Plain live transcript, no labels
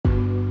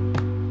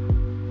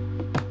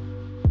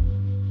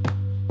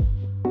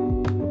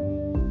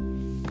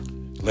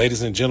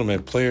Ladies and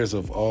gentlemen, players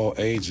of all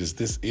ages,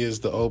 this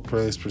is the Old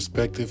Players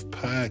Perspective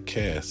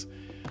Podcast.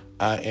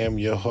 I am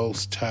your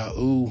host,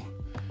 Tau,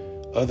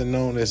 other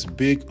known as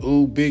Big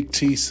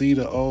TC,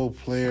 the old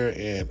player,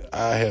 and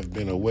I have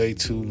been away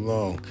too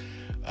long.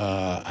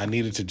 I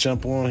needed to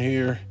jump on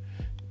here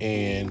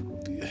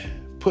and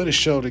put a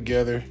show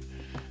together.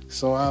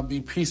 So I'll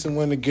be piecing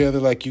one together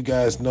like you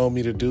guys know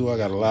me to do. I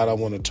got a lot I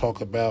want to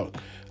talk about.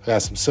 I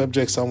got some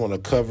subjects I want to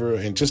cover.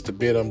 In just a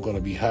bit, I'm going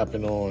to be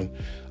hopping on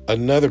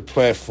another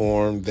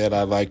platform that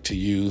I like to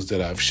use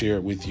that I've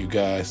shared with you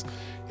guys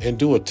and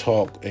do a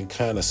talk and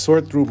kind of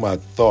sort through my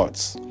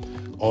thoughts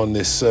on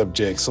this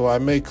subject. So I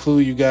may clue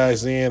you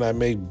guys in. I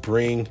may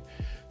bring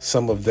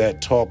some of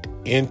that talk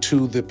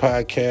into the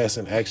podcast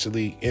and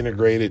actually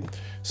integrate it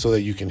so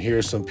that you can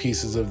hear some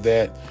pieces of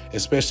that,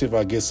 especially if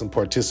I get some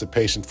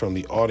participation from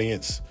the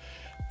audience.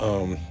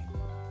 A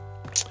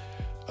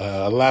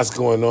lot's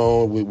going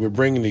on. We're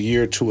bringing the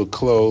year to a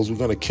close. We're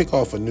going to kick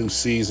off a new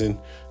season,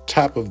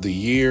 top of the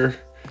year.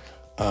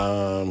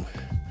 Going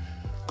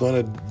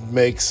to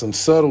make some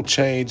subtle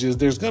changes.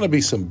 There's going to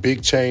be some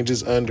big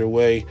changes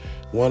underway,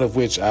 one of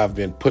which I've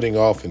been putting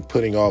off, and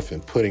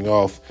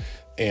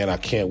I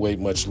can't wait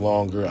much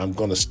longer. I'm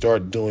going to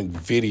start doing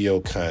video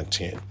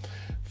content.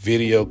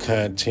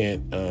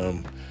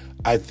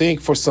 I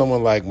think for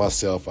someone like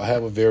myself, I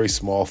have a very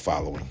small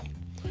following.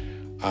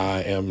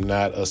 I am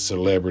not a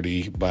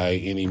celebrity by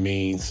any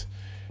means.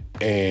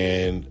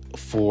 And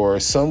for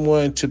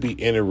someone to be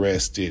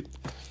interested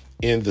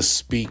in the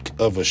speak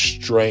of a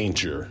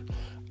stranger,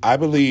 I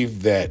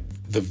believe that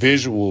the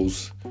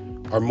visuals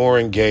are more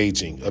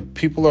engaging.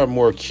 People are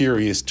more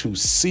curious to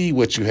see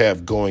what you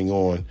have going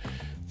on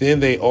than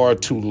they are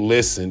to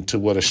listen to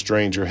what a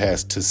stranger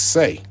has to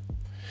say.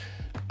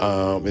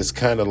 It's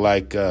kind of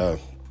like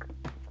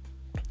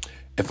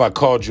if I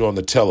called you on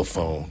the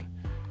telephone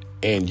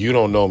and you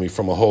don't know me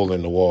from a hole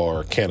in the wall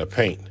or a can of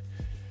paint,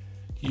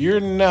 you're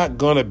not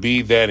going to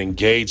be that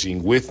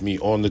engaging with me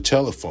on the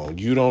telephone.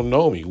 You don't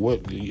know me.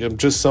 I'm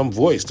just some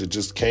voice that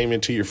just came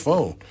into your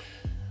phone.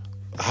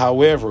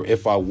 However,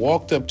 if I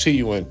walked up to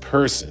you in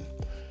person,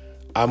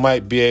 I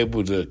might be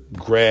able to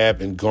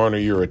grab and garner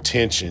your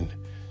attention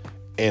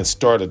and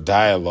start a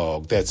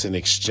dialogue that's an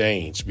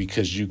exchange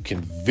because you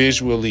can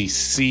visually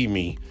see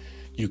me.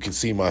 You can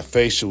see my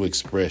facial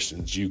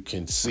expressions. You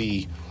can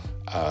see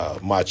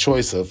my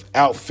choice of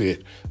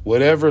outfit,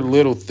 whatever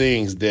little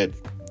things that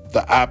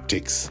the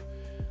optics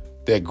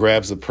that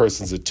grabs a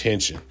person's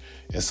attention.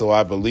 And so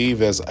I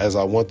believe as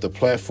I want the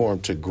platform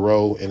to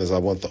grow and as I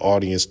want the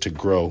audience to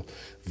grow,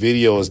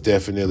 video is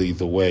definitely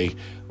the way.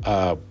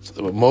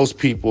 Most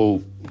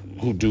people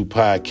who do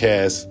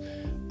podcasts,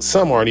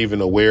 some aren't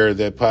even aware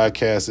that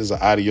podcast is an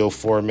audio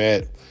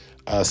format.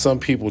 Some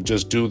people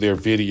just do their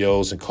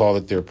videos and call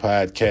it their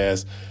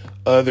podcast.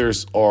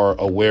 Others are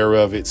aware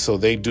of it, so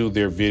they do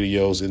their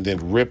videos and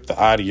then rip the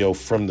audio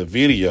from the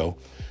video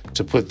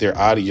to put their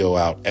audio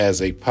out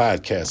as a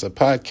podcast. A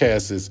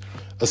podcast is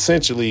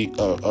essentially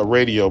a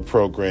radio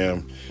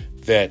program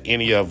that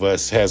any of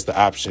us has the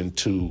option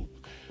to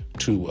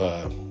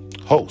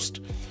host.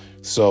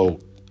 So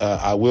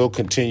I will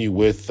continue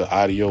with the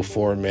audio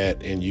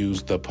format and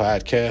use the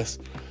podcast,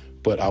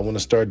 but I want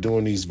to start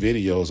doing these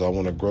videos. I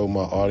want to grow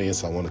my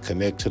audience. I want to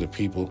connect to the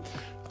people.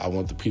 I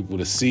want the people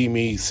to see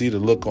me, see the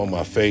look on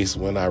my face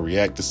when I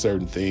react to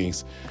certain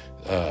things,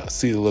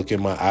 see the look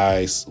in my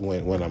eyes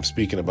when I'm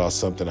speaking about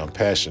something I'm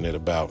passionate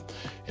about.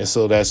 And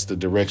so that's the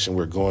direction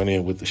we're going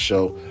in with the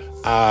show.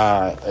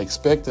 I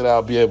expect that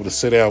I'll be able to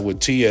sit down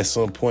with T at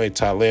some point.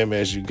 Thailand,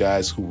 as you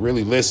guys who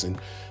really listen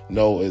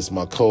know, is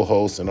my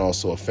co-host and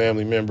also a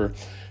family member.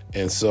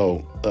 And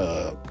so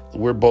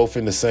we're both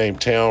in the same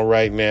town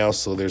right now.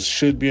 So there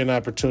should be an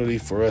opportunity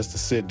for us to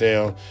sit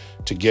down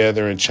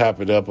together and chop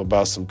it up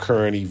about some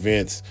current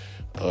events,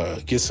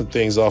 get some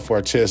things off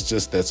our chest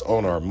just that's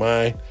on our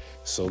mind.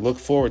 So look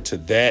forward to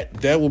that.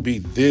 That will be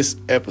this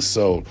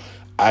episode.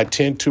 I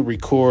tend to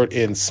record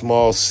in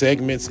small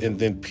segments and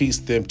then piece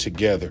them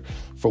together.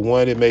 For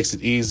one, it makes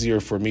it easier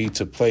for me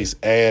to place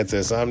ads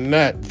as I'm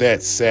not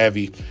that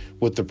savvy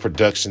with the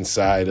production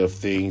side of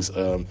things.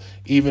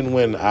 Even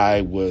when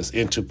I was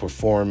into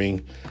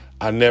performing,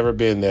 I've never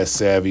been that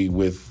savvy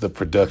with the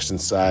production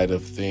side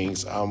of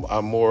things.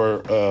 I'm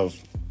more of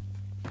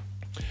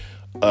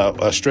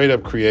a straight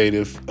up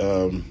creative,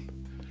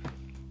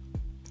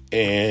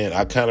 and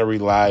I kind of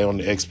rely on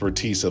the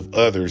expertise of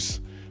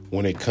others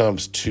when it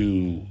comes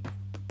to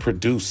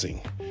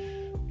producing.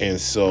 And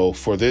so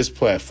for this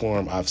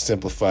platform, I've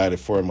simplified it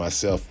for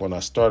myself. When I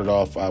started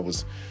off, I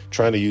was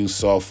trying to use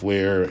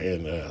software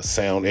and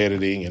sound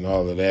editing and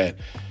all of that.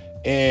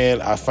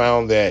 And I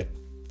found that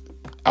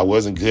I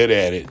wasn't good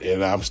at it,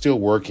 and I'm still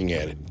working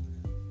at it.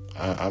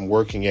 I'm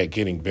working at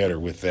getting better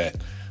with that.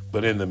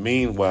 But in the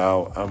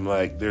meanwhile, I'm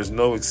like, there's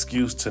no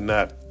excuse to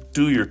not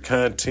do your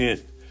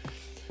content.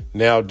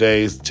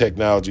 Nowadays,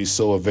 technology is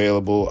so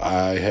available.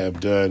 I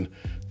have done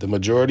the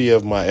majority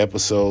of my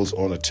episodes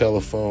on a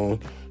telephone,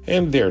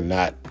 and they're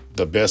not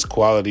the best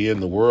quality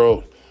in the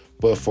world,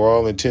 but for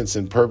all intents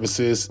and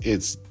purposes,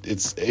 it's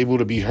able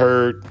to be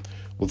heard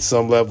with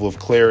some level of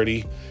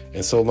clarity.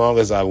 And so long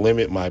as I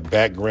limit my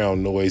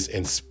background noise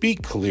and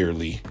speak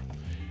clearly,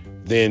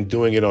 then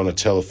doing it on a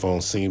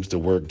telephone seems to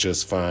work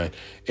just fine.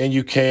 And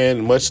you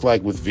can, much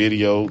like with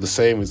video, the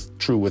same is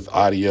true with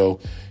audio.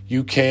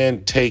 You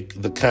can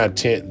take the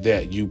content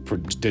that you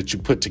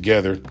put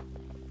together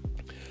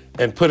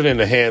and put it in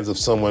the hands of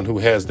someone who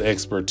has the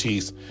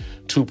expertise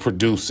to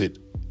produce it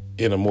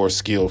in a more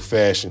skilled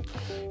fashion.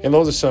 And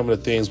those are some of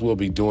the things we'll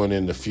be doing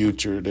in the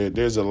future.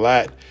 There's a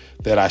lot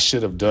that I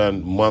should have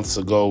done months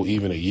ago,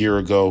 even a year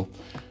ago.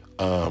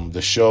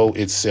 The show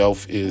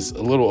itself is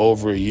a little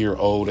over a year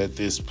old at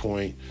this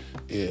point.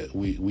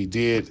 We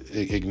did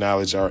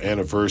acknowledge our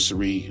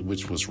anniversary,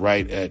 which was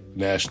right at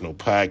National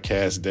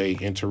Podcast Day,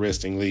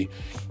 interestingly.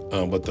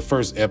 But the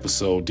first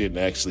episode didn't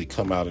actually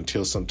come out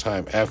until some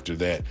time after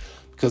that,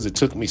 because it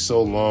took me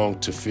so long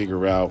to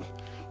figure out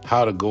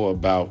how to go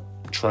about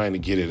trying to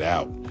get it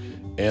out.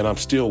 And I'm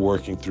still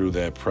working through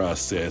that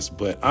process,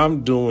 but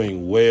I'm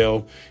doing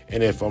well.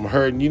 And if I'm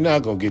hurting, you're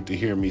not going to get to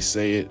hear me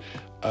say it.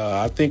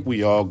 I think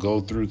we all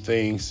go through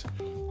things,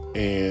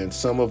 and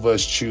some of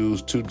us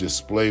choose to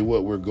display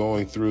what we're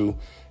going through,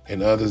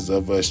 and others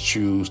of us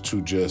choose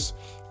to just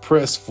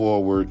press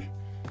forward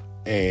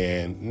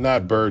and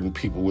not burden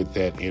people with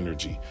that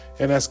energy.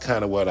 And that's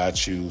kind of what I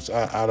choose.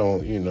 I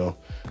don't,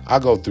 I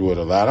go through it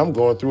a lot. I'm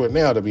going through it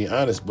now, to be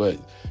honest, but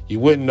you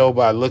wouldn't know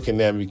by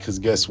looking at me, because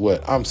guess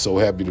what? I'm so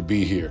happy to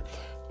be here.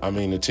 I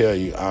mean, to tell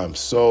you, I'm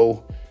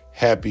so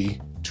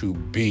happy to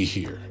be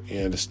here.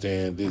 You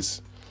understand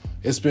this?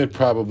 It's been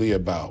probably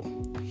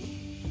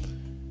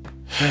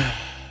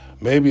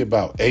maybe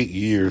about 8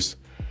 years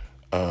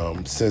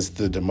since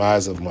the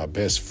demise of my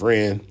best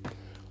friend.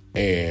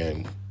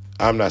 And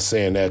I'm not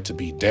saying that to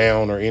be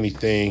down or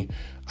anything.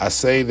 I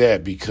say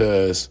that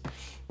because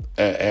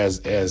as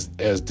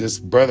this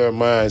brother of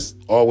mine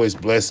always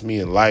blessed me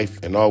in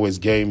life and always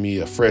gave me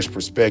a fresh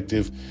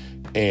perspective,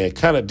 and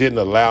kind of didn't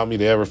allow me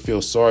to ever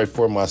feel sorry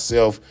for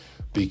myself,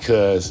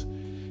 because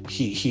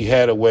he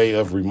had a way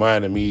of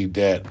reminding me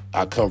that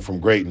I come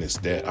from greatness,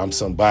 that I'm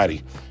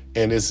somebody.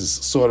 And this is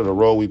sort of the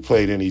role we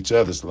played in each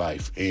other's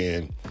life.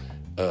 And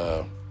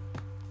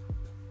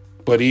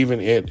but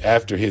even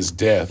after his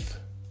death,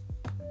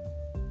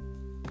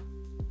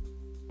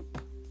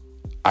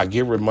 I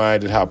get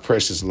reminded how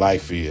precious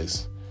life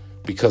is,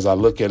 because I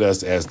look at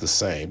us as the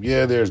same.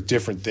 Yeah, there's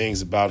different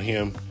things about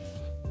him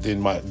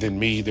than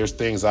me. There's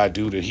things I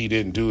do that he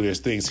didn't do. There's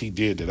things he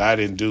did that I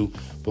didn't do.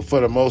 But for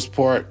the most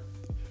part,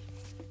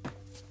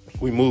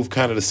 we move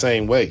kind of the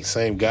same way,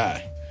 same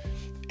guy.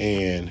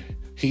 And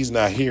he's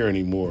not here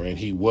anymore. And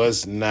he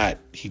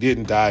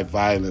didn't die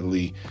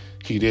violently.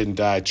 He didn't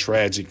die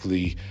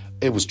tragically.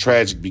 It was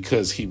tragic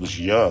because he was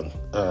young,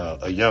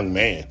 a young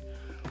man.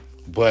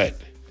 But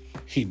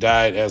he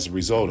died as a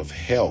result of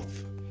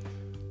health.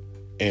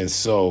 And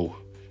so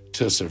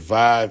to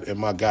survive, and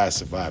my guy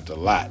survived a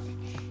lot.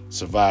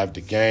 Survived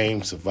the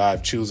game,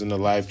 survived choosing the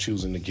life,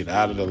 choosing to get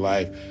out of the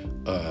life.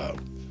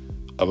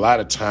 A lot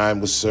of time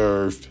was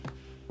served.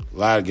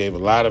 Gave a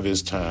lot of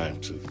his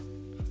time to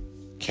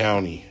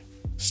county,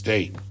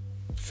 state,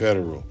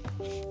 federal,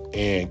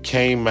 and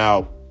came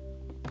out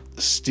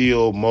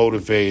still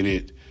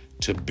motivated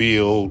to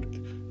build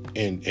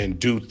and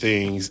do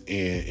things.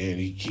 And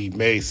he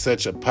made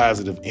such a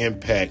positive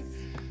impact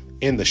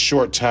in the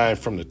short time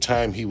from the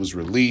time he was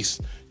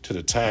released to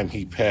the time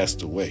he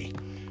passed away.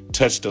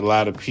 Touched a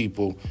lot of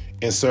people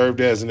and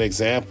served as an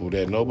example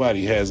that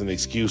nobody has an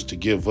excuse to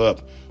give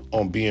up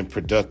on being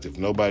productive.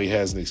 Nobody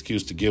has an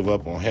excuse to give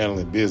up on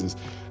handling business.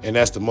 And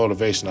that's the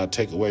motivation I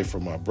take away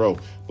from my bro.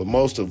 But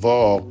most of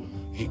all,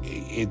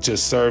 it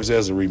just serves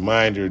as a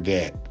reminder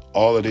that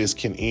all of this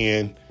can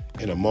end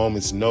in a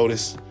moment's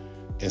notice.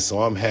 And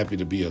so I'm happy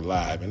to be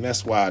alive. And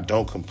that's why I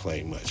don't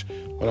complain much.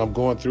 When I'm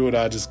going through it,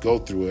 I just go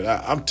through it.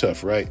 I'm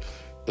tough, right?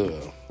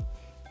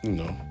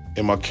 In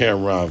my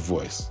Cameron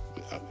voice.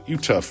 You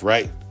tough,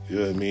 right? You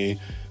know what I mean?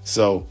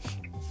 So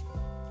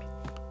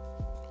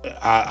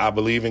I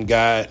believe in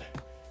God,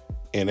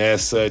 and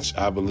as such,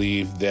 I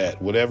believe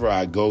that whatever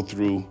I go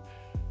through,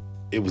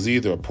 it was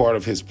either a part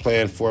of his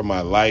plan for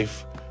my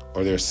life,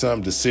 or there's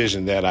some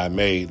decision that I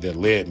made that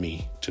led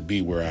me to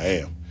be where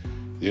I am.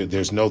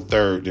 There's no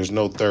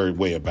third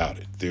way about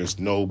it. There's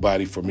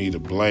nobody for me to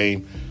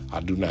blame.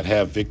 I do not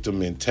have victim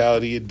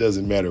mentality. It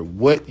doesn't matter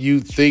what you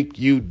think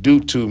you do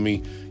to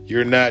me.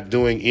 You're not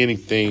doing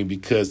anything,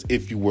 because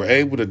if you were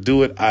able to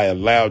do it, I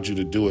allowed you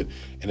to do it.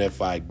 And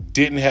if I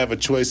didn't have a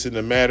choice in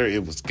the matter,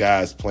 it was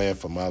God's plan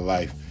for my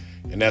life.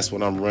 And that's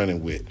what I'm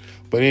running with.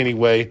 But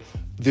anyway,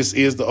 this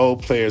is the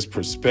Old Player's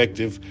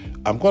Perspective.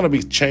 I'm going to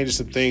be changing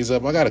some things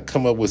up. I got to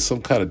come up with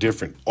some kind of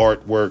different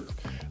artwork.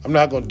 I'm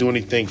not going to do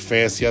anything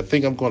fancy. I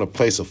think I'm going to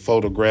place a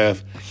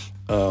photograph.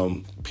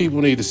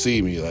 People need to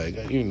see me.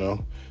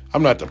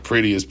 I'm not the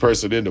prettiest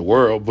person in the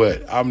world,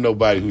 but I'm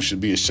nobody who should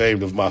be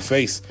ashamed of my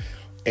face.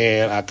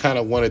 And I kind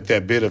of wanted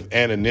that bit of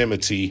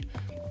anonymity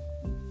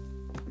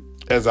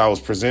as I was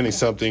presenting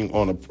something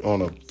on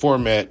a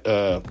format,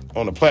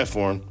 on a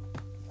platform,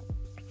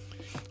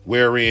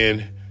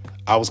 wherein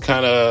I was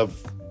kind of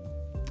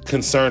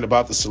concerned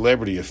about the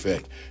celebrity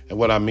effect. And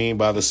what I mean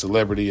by the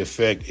celebrity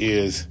effect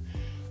is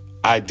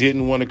I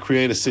didn't want to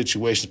create a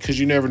situation, because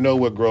you never know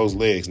what grows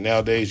legs.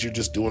 Nowadays, you're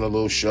just doing a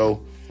little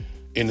show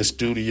in the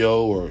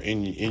studio or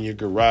in your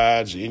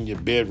garage, in your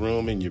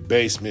bedroom, in your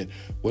basement,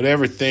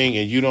 whatever thing,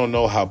 and you don't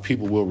know how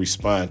people will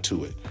respond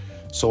to it.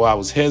 So I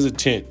was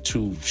hesitant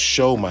to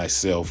show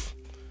myself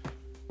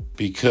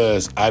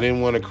because I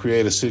didn't want to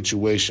create a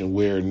situation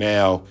where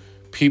now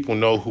people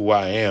know who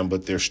I am,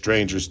 but they're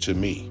strangers to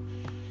me.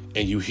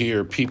 And you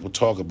hear people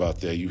talk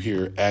about that. You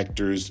hear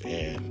actors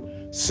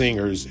and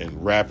singers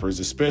and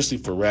rappers, especially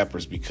for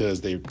rappers,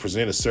 because they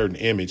present a certain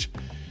image.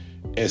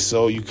 And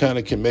so you kind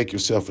of can make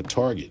yourself a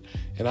target.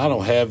 And I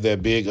don't have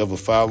that big of a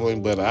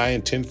following, but I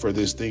intend for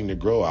this thing to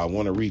grow. I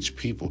want to reach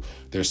people.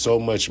 There's so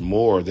much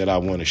more that I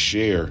want to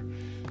share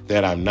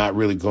that I'm not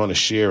really going to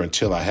share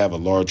until I have a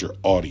larger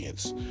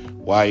audience.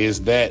 Why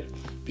is that?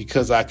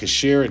 Because I can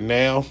share it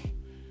now,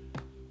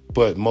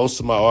 but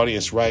most of my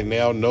audience right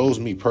now knows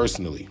me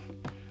personally.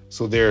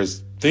 So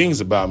there's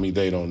things about me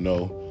they don't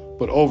know,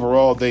 but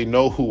overall they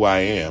know who I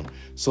am,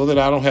 so that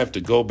I don't have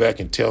to go back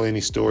and tell any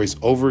stories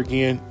over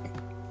again.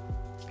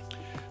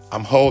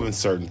 I'm holding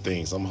certain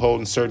things. I'm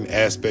holding certain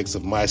aspects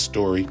of my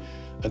story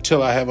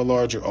until I have a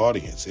larger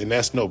audience. And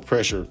that's no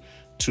pressure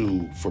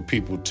for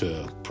people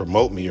to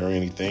promote me or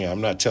anything.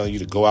 I'm not telling you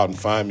to go out and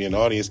find me an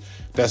audience.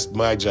 That's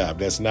my job.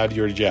 That's not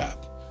your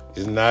job.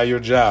 It's not your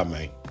job,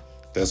 man.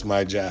 That's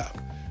my job.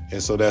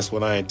 And so that's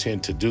what I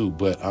intend to do.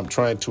 But I'm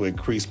trying to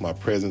increase my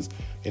presence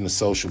in the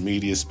social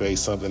media space,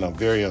 something I'm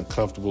very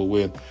uncomfortable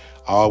with.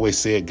 I always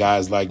said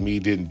guys like me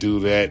didn't do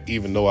that,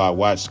 even though I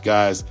watched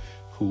guys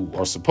who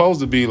are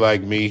supposed to be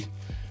like me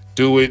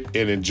do it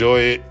and enjoy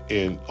it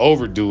and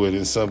overdo it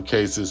in some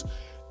cases,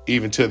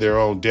 even to their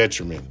own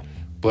detriment.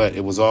 But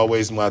it was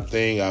always my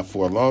thing.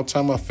 For a long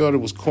time, I felt it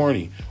was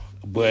corny.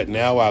 But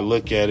now I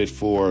look at it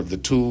for the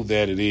tool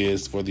that it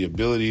is, for the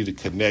ability to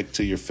connect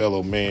to your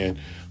fellow man,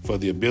 for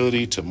the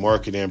ability to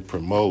market and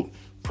promote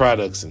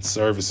products and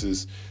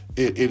services.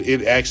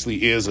 It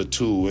actually is a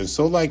tool. And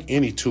so like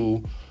any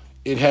tool,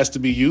 it has to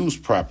be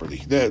used properly.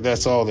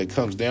 That's all that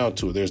comes down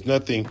to it. There's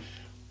nothing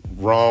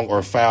wrong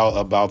or foul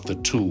about the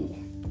tool.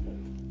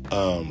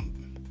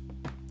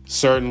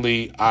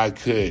 Certainly I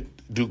could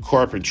do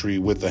carpentry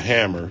with a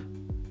hammer.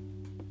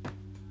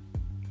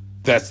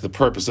 That's the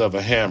purpose of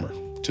a hammer,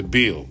 to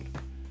build.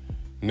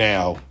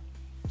 Now,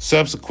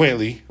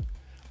 subsequently,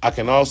 I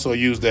can also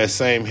use that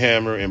same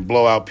hammer and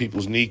blow out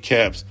people's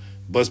kneecaps,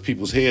 bust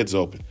people's heads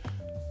open.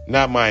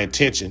 Not my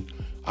intention.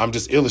 I'm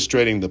just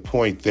illustrating the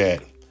point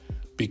that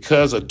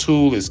because a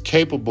tool is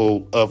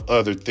capable of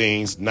other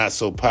things, not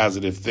so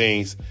positive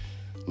things,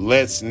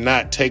 let's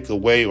not take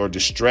away or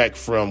distract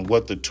from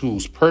what the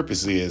tool's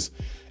purpose is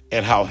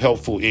and how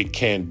helpful it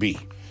can be.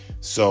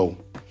 So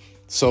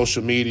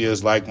social media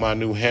is like my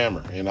new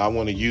hammer, and I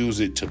want to use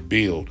it to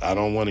build. I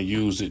don't want to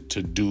use it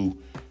to do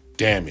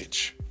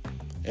damage.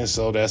 And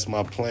so that's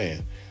my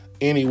plan.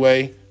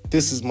 Anyway,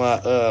 this is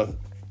my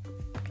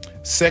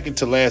second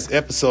to last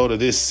episode of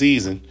this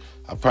season.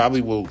 I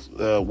probably will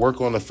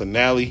work on the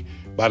finale.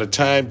 By the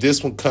time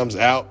this one comes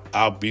out,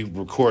 I'll be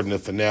recording the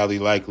finale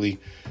likely.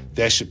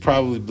 That should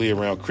probably be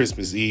around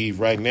Christmas Eve.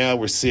 Right now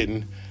we're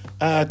sitting,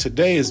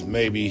 today is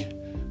maybe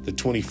the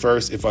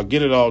 21st. If I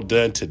get it all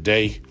done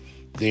today,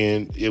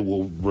 then it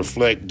will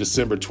reflect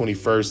December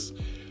 21st,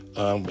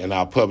 and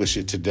I'll publish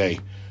it today.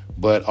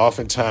 But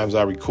oftentimes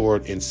I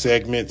record in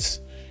segments,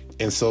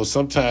 and so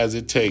sometimes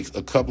it takes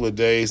a couple of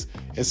days,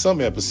 and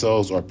some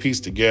episodes are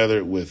pieced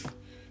together with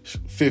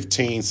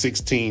 15,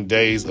 16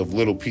 days of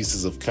little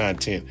pieces of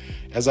content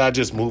as I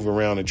just move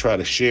around and try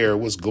to share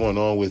what's going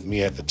on with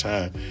me at the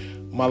time.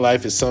 My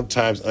life is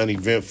sometimes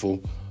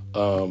uneventful,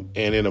 and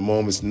in a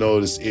moment's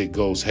notice, it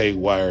goes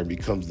haywire and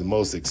becomes the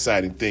most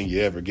exciting thing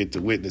you ever get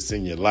to witness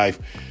in your life.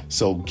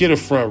 So get a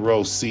front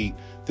row seat.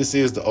 This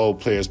is the Old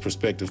Players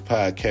Perspective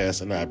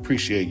Podcast, and I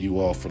appreciate you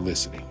all for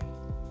listening.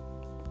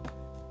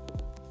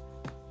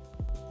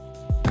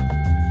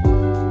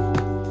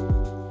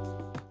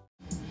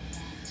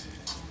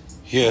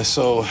 Yeah,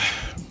 so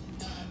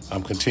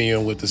I'm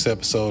continuing with this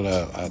episode.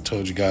 I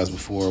told you guys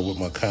before what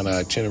my kind of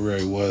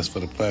itinerary was for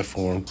the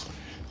platform.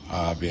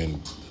 I've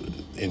been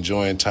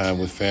enjoying time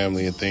with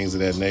family and things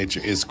of that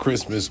nature. It's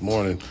Christmas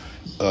morning.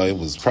 It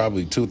was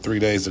probably 2-3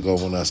 days ago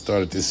when I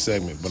started this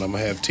segment, but I'm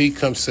going to have T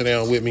come sit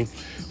down with me.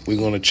 We're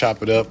going to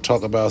chop it up,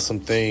 talk about some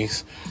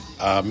things.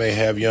 I may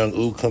have young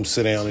Oo come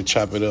sit down and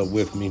chop it up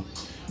with me.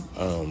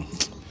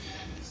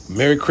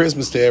 Merry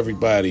Christmas to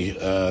everybody.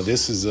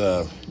 This is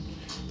the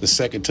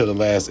second to the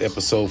last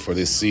episode for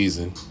this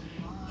season.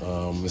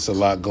 It's a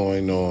lot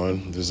going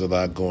on. There's a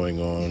lot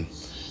going on.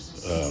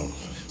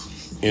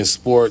 In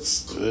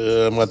sports,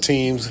 my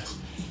team's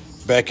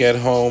back at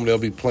home. They'll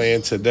be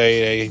playing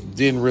today. They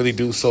didn't really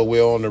do so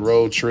well on the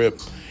road trip,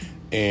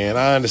 and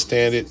I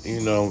understand it. You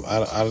know,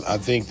 I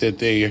think that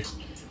they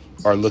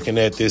are looking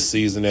at this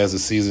season as a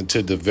season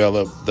to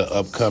develop the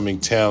upcoming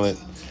talent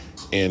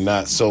and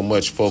not so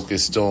much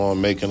focused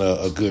on making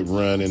a good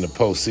run in the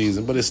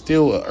postseason. But it's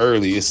still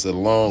early. It's a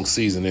long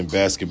season in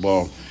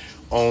basketball.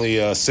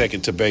 only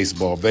second to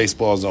baseball.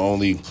 Baseball is the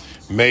only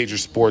major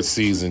sports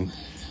season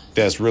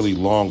that's really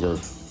longer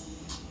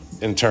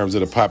in terms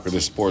of the popular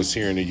sports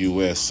here in the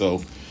U.S.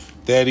 So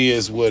that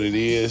is what it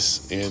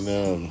is.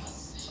 And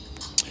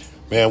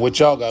man, what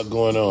y'all got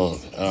going on?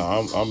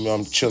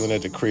 I'm chilling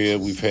at the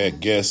crib. We've had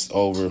guests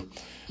over.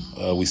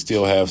 We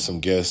still have some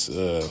guests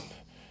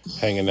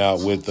hanging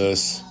out with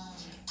us.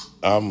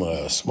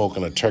 I'm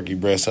smoking a turkey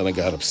breast, and I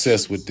got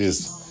obsessed with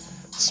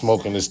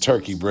smoking this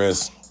turkey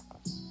breast,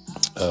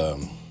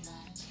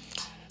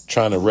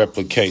 trying to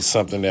replicate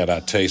something that I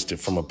tasted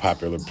from a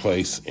popular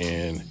place,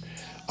 and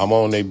I'm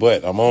on their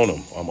butt. I'm on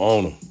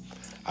them.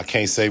 I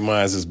can't say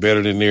mine is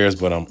better than theirs,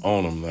 but I'm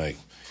on them. Like,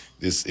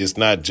 it's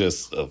not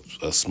just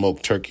a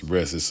smoked turkey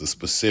breast. It's a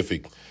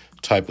specific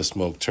type of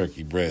smoked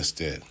turkey breast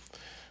that,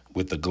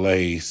 with the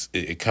glaze,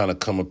 it kind of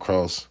come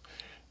across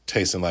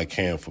tasting like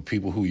ham. For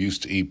people who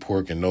used to eat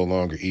pork and no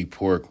longer eat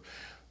pork,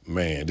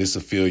 man, this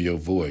will fill your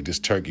void. This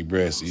turkey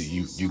breast,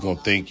 you going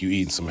to think you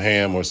eating some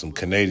ham or some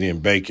Canadian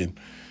bacon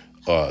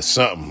or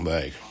something.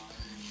 Like,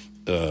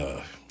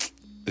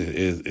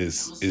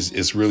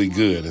 it's really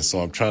good. And so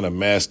I'm trying to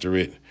master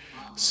it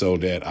so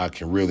that I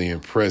can really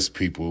impress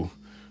people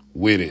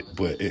with it.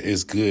 But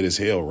it's good as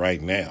hell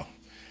right now.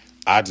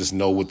 I just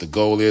know what the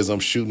goal is I'm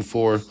shooting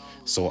for,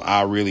 so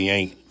I really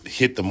ain't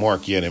hit the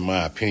mark yet, in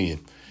my opinion.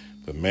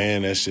 But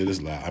man, that shit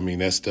is live. I mean,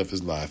 that stuff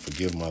is live.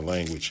 Forgive my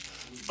language.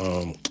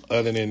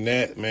 Other than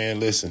that, man,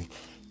 listen,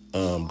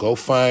 go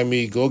find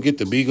me. Go get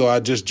the Bigo. I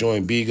just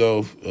joined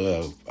Bigo.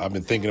 I've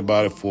been thinking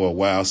about it for a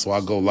while, so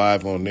I go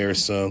live on there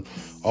some.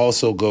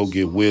 Also, go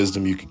get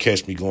Wisdom. You can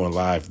catch me going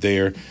live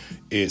there.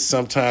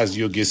 Sometimes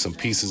you'll get some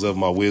pieces of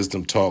my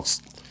wisdom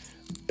talks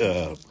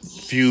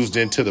fused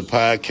into the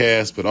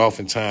podcast, but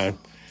oftentimes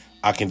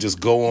I can just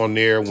go on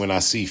there when I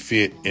see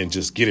fit and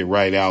just get it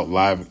right out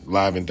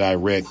live and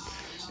direct.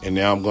 And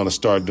now I'm going to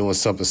start doing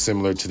something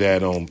similar to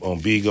that on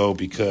Bigo,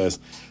 because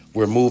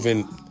we're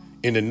moving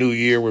in the new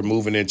year. We're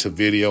moving into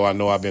video. I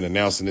know I've been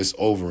announcing this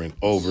over and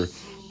over,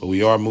 but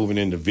we are moving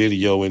into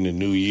video in the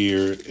new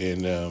year.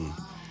 And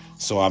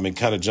so I've been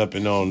kind of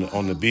jumping on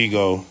the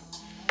Bigo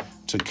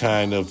to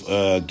kind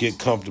of get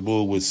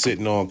comfortable with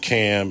sitting on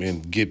cam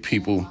and get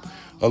people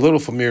a little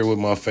familiar with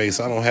my face.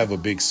 I don't have a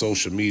big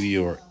social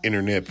media or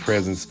internet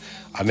presence.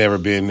 I've never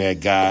been that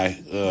guy,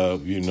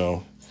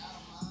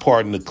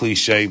 pardon the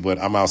cliche, but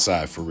I'm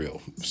outside for real.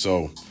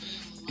 So,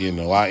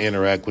 I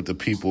interact with the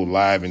people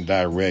live and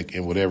direct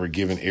in whatever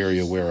given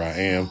area where I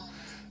am.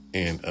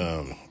 And,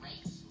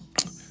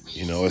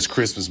 it's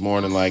Christmas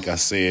morning, like I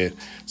said.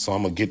 So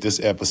I'm going to get this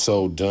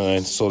episode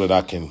done so that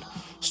I can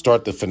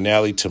start the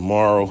finale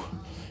tomorrow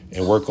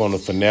and work on the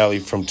finale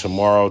from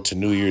tomorrow to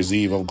New Year's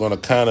Eve. I'm going to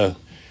kind of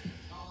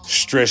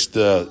stretch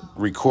the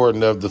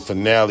recording of the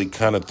finale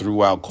kind of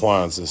throughout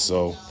Kwanzaa.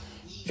 So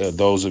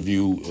those of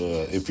you,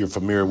 if you're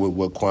familiar with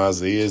what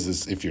Kwanzaa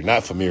is, if you're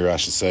not familiar, I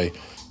should say,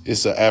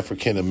 it's an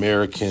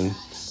African-American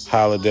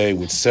holiday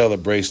which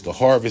celebrates the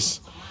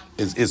harvest.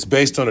 It's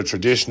based on a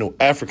traditional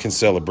African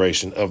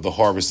celebration of the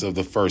harvest of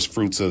the first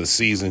fruits of the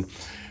season.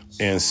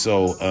 And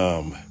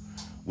so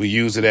we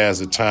use it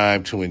as a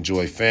time to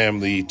enjoy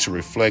family, to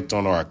reflect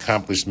on our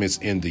accomplishments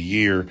in the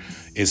year.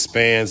 It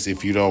spans,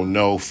 if you don't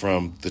know,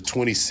 from the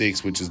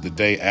 26th, which is the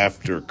day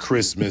after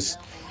Christmas,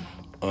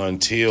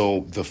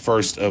 until the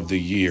first of the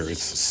year.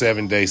 It's a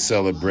 7-day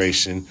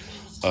celebration.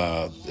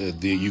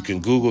 You can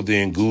Google the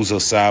Nguzo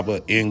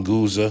Saba,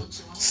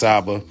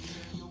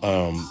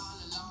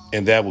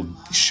 and that will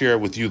share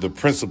with you the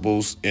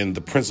principles, and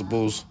the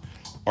principles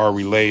are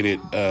related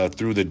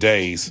through the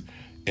days.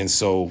 And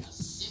so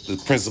the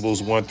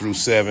principles 1 through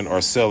 7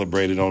 are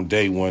celebrated on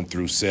day 1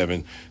 through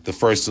 7, the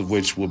first of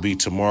which will be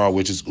tomorrow,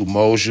 which is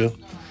Umoja.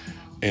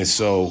 And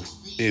so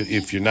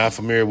if you're not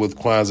familiar with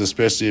Kwanzaa,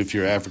 especially if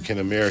you're African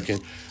American,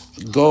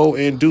 go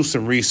and do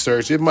some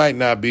research. It might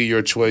not be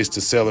your choice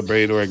to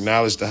celebrate or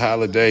acknowledge the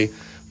holiday,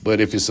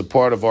 but if it's a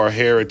part of our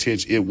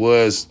heritage, it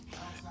was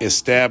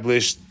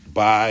established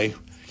by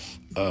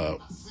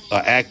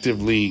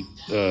actively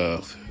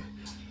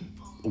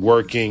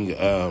working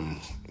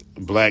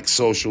Black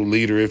social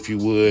leader, if you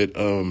would,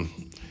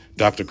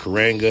 Dr.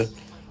 Karanga.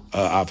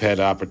 I've had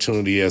the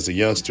opportunity as a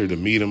youngster to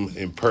meet him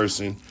in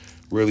person.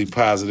 Really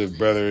positive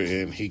brother,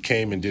 and he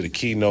came and did a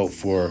keynote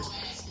for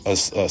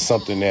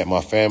something that my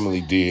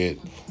family did.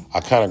 I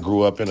kind of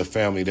grew up in a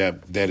family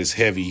that is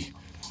heavy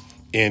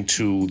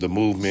into the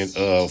movement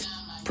of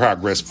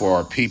progress for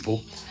our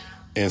people.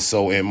 And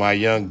so in my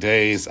young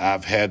days,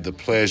 I've had the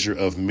pleasure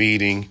of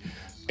meeting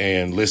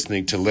and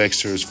listening to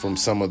lectures from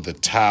some of the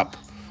top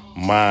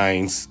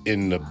minds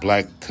in the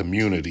Black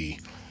community.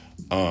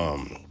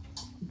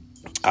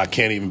 I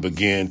can't even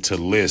begin to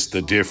list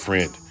the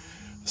different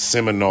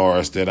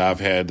seminars that I've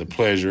had the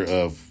pleasure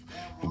of,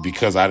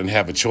 because I didn't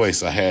have a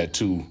choice. I had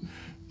to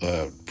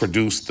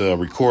produce the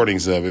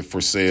recordings of it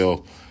for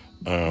sale.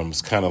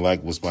 It's kind of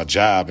like was my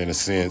job in a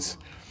sense.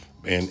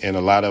 And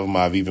a lot of them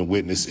I've even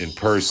witnessed in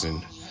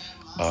person,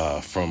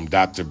 from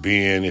Dr.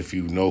 Ben, if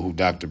you know who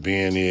Dr.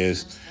 Ben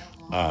is.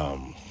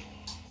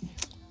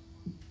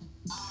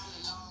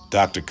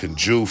 Dr.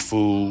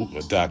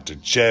 Kunjufu, Dr.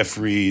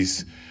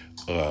 Jeffries,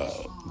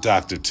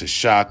 Dr.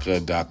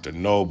 Tashaka, Dr.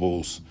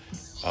 Nobles.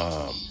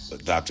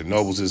 Dr.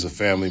 Nobles is a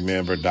family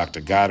member. Dr.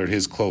 Goddard,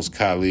 his close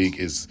colleague,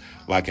 is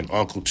like an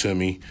uncle to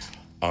me.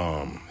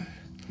 And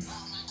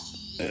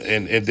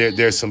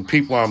there's some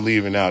people I'm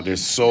leaving out.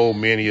 There's so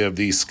many of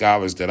these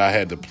scholars that I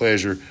had the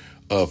pleasure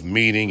of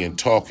meeting and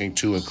talking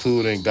to,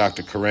 including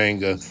Dr.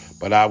 Karanga.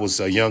 But I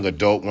was a young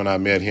adult when I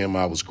met him.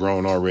 I was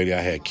grown already.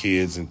 I had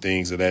kids and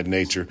things of that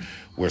nature,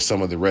 where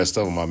some of the rest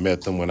of them, I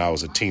met them when I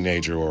was a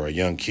teenager or a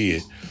young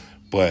kid.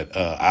 But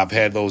I've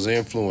had those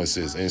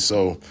influences. And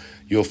so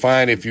you'll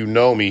find, if you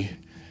know me,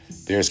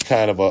 there's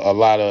kind of a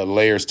lot of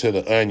layers to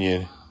the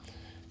onion.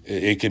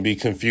 It can be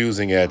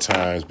confusing at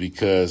times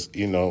because,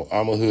 I'm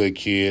a hood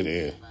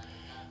kid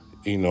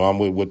and, I'm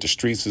with what the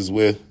streets is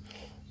with.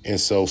 And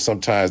so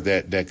sometimes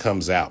that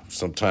comes out.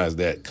 Sometimes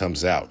that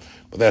comes out.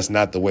 But that's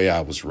not the way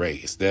I was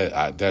raised.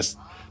 That's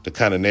the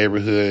kind of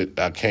neighborhood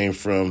I came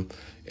from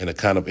and the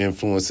kind of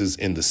influences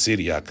in the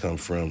city I come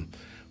from.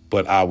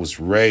 But I was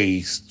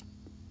raised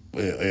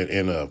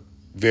in a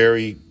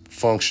very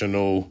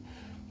functional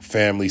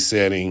family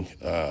setting.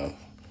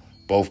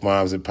 Both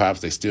moms and pops,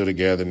 they still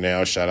together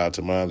now. Shout out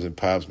to moms and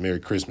pops. Merry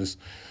Christmas.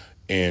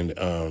 And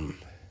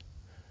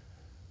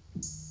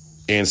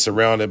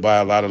surrounded by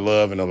a lot of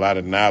love and a lot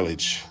of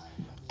knowledge.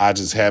 I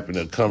just happen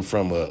to come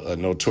from a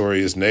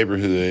notorious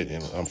neighborhood,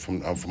 and I'm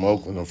from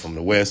Oakland. I'm from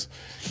the West,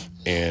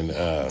 and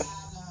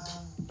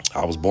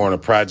I was born a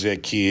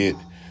project kid.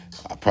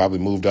 I probably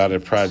moved out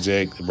of the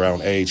project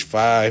around age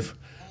 5,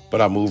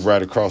 but I moved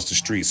right across the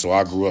street. So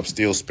I grew up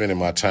still spending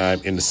my time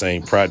in the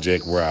same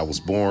project where I was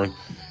born.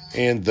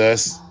 And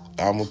thus,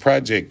 I'm a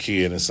project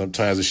kid, and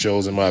sometimes it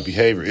shows in my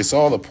behavior. It's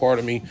all a part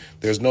of me.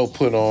 There's no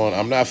put on.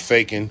 I'm not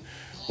faking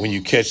when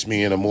you catch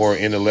me in a more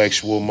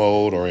intellectual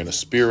mode or in a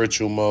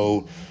spiritual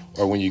mode,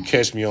 or when you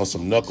catch me on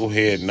some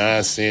knucklehead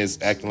nonsense,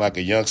 acting like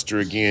a youngster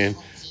again.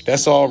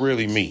 That's all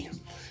really me.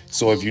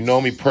 So if you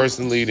know me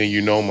personally, then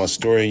you know my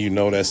story and you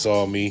know that's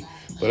all me.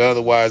 But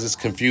otherwise, it's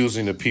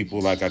confusing to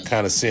people. Like, I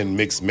kind of send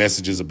mixed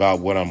messages about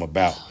what I'm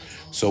about.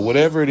 So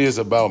whatever it is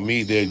about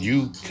me that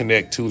you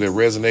connect to that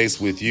resonates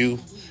with you,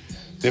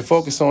 then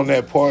focus on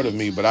that part of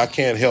me. But I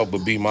can't help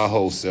but be my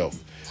whole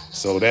self.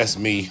 So that's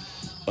me.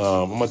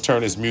 I'm going to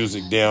turn this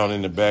music down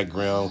in the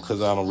background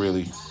because I don't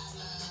really,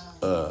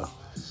 I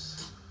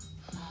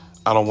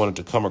don't want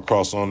it to come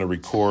across on the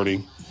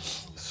recording.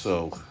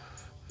 So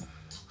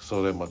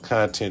that my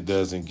content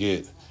doesn't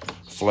get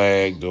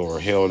flagged or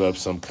held up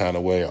some kind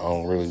of way. I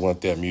don't really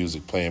want that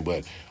music playing,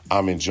 but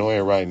I'm enjoying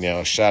it right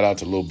now. Shout out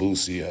to Lil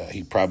Boosie.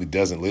 He probably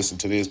doesn't listen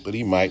to this, but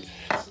he might.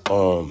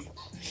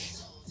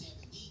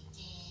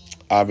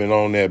 I've been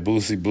on that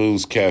Boosie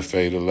Blues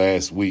Cafe the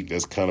last week.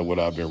 That's kind of what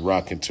I've been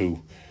rocking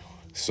to.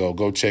 So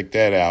go check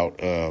that out.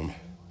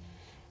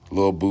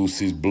 Lil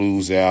Boosie's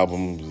blues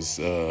album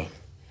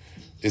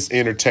it's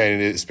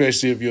entertaining,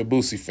 especially if you're a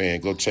Boosie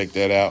fan. Go check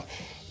that out.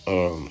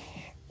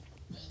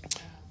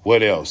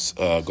 What else?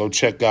 Go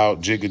check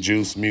out Jigga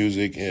Juice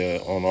music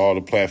on all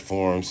the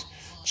platforms.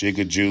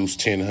 Jigga Juice,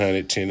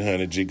 1000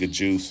 Jigga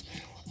Juice.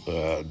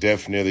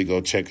 Definitely go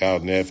check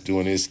out Neff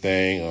doing his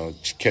thing.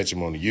 Catch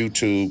him on the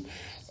YouTube,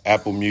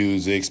 Apple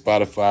Music,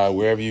 Spotify,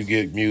 wherever you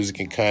get music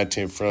and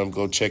content from.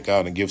 Go check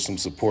out and give some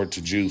support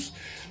to Juice.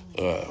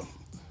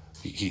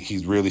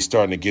 He's really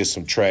starting to get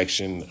some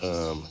traction,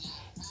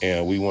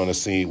 and we want to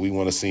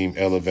see him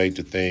elevate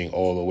the thing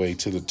all the way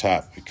to the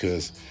top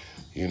because,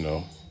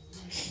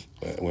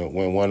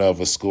 when one of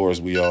us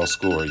scores, we all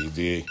score. You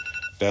dig?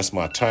 That's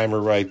my timer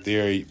right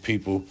there,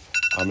 people.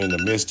 I'm in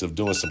the midst of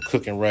doing some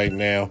cooking right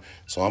now.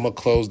 So I'm going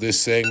to close this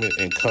segment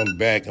and come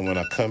back. And when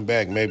I come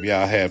back, maybe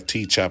I'll have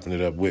T chopping it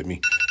up with me.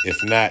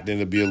 If not, then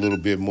it'll be a little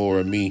bit more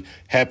of me.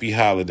 Happy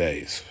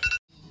holidays.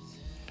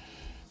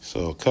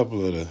 So a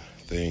couple of the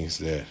things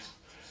that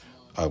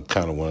I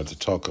kind of wanted to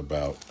talk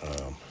about.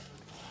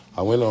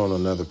 I went on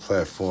another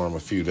platform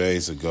a few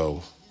days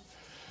ago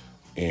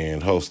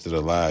and hosted a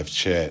live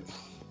chat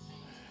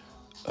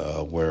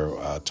where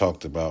I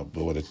talked about,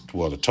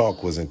 the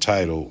talk was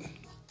entitled,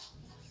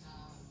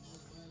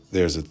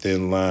 "There's a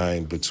Thin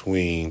Line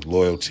Between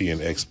Loyalty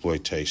and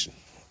Exploitation."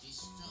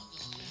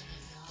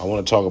 I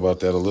want to talk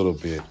about that a little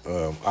bit.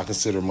 I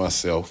consider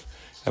myself,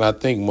 and I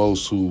think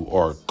most who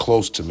are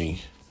close to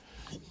me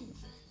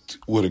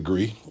would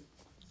agree,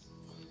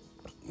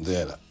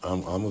 that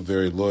I'm a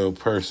very loyal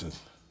person.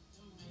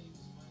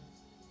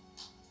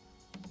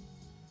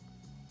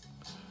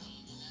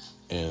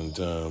 And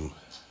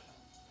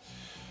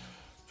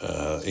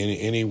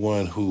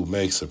anyone who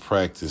makes a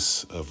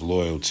practice of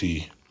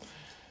loyalty,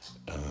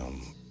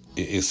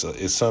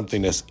 it's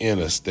something that's in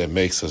us that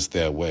makes us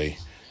that way.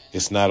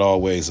 It's not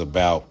always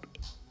about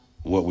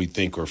what we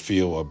think or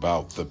feel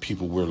about the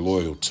people we're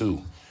loyal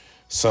to.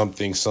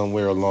 Something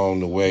somewhere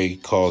along the way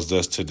caused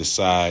us to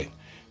decide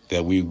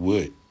that we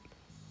would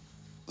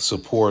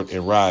support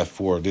and ride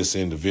for this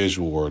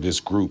individual or this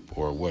group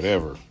or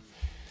whatever.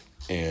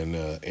 And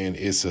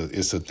it's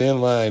a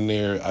thin line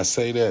there. I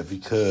say that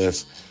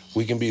because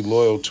we can be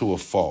loyal to a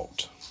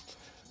fault.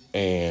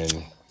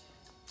 And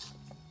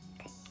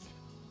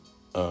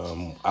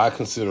I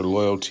consider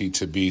loyalty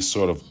to be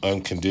sort of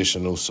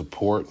unconditional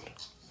support.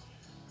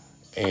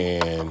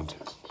 And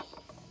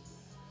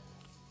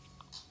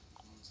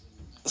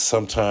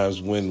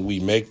sometimes when we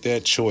make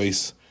that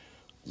choice,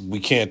 we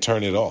can't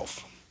turn it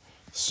off.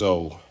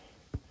 So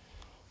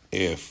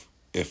if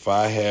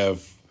I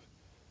have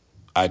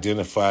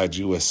identified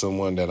you as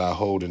someone that I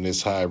hold in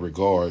this high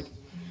regard,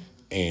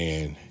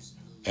 and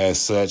as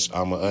such,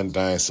 I'm an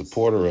undying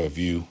supporter of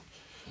you,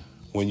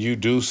 when you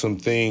do some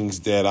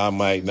things that I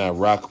might not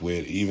rock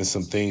with, even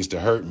some things to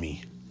hurt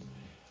me,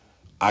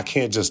 I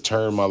can't just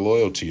turn my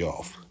loyalty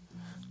off.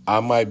 I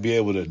might be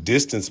able to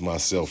distance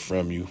myself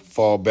from you,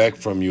 fall back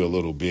from you a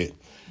little bit.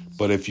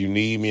 But if you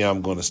need me,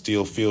 I'm going to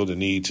still feel the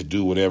need to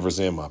do whatever's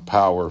in my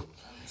power.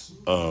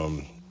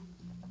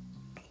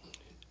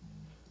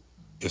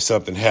 If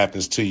something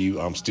happens to you,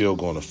 I'm still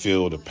going to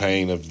feel the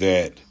pain of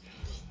that.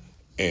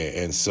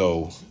 And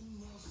so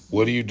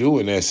what do you do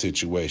in that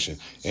situation?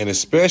 And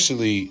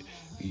especially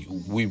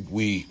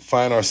we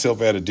find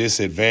ourselves at a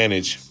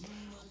disadvantage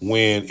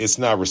when it's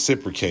not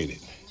reciprocated.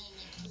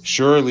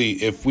 Surely,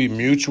 if we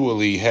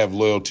mutually have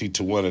loyalty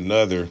to one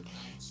another,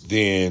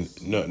 then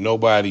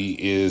nobody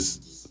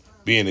is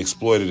being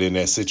exploited in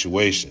that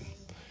situation.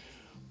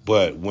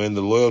 But when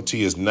the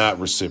loyalty is not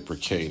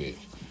reciprocated,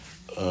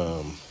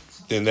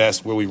 then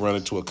that's where we run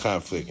into a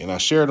conflict. And I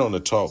shared on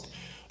the talk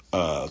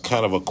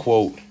kind of a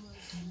quote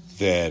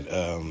that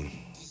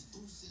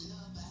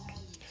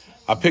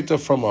I picked up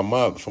from my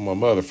mother,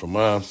 from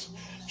Moms.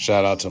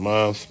 Shout out to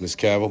Moms, Miss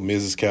Cavill,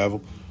 Mrs.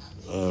 Cavill.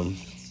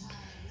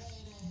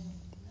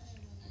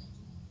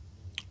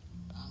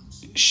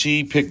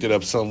 She picked it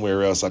up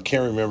somewhere else. I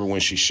can't remember when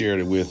she shared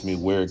it with me,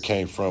 where it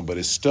came from, but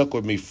it stuck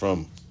with me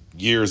from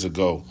years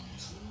ago.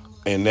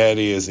 And that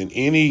is, in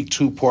any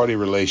two-party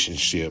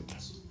relationship,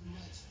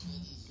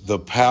 the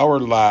power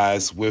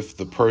lies with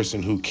the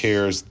person who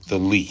cares the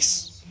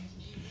least.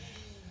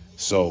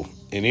 So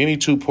in any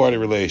two-party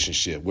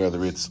relationship,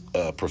 whether it's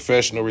a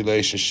professional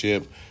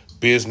relationship,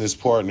 business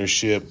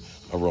partnership,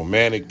 a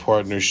romantic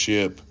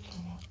partnership,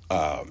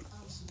 a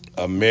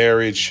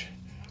marriage,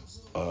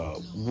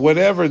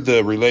 whatever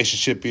the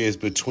relationship is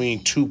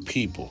between two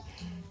people,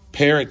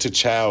 parent to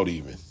child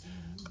even,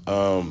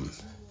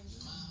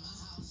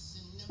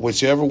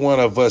 whichever one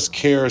of us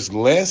cares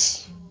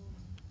less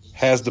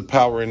has the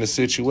power in the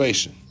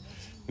situation.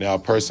 Now, a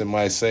person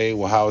might say,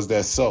 well, how is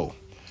that so?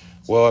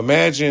 Well,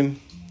 imagine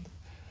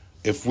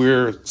if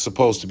we're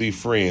supposed to be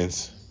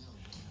friends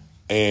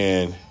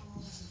and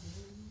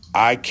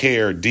I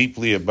care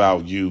deeply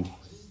about you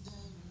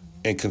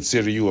and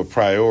consider you a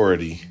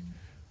priority,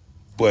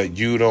 but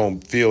you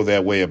don't feel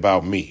that way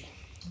about me.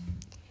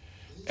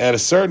 At a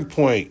certain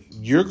point,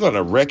 you're going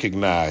to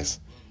recognize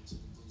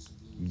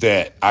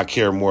that I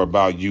care more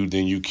about you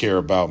than you care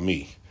about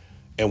me.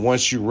 And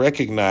once you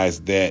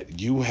recognize that,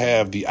 you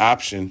have the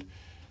option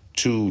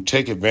to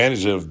take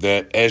advantage of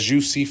that as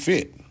you see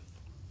fit.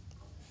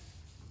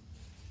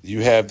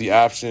 You have the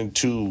option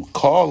to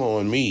call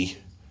on me,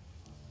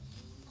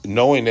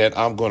 knowing that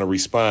I'm going to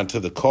respond to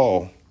the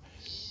call,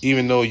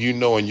 even though you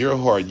know in your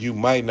heart you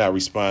might not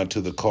respond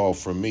to the call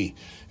from me.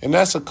 And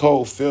that's a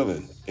cold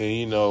feeling. And,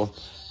 you know,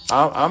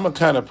 I'm a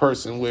kind of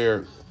person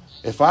where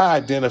if I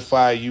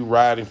identify you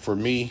riding for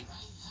me,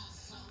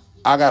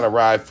 I got to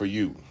ride for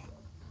you.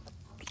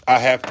 I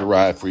have to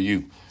ride for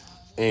you.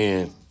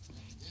 And,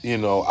 you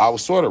know, I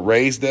was sort of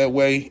raised that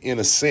way in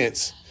a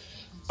sense.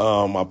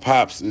 My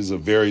pops is a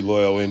very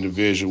loyal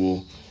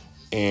individual,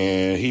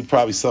 and he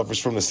probably suffers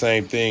from the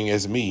same thing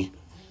as me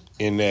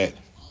in that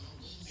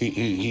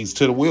he's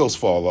till the wheels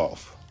fall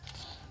off.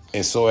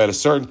 And so at a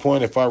certain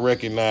point, if I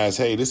recognize,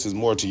 hey, this is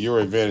more to your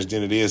advantage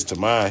than it is to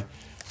mine,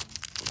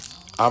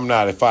 I'm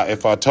not. If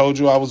I told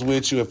you I was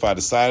with you, if I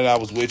decided I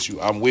was with you,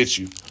 I'm with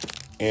you.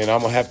 And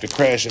I'm going to have to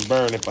crash and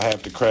burn if I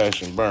have to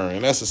crash and burn.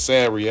 And that's a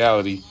sad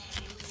reality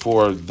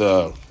for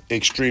the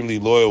extremely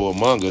loyal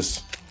among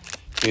us,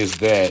 is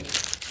that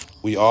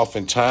we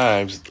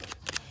oftentimes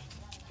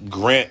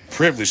grant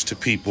privilege to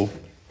people.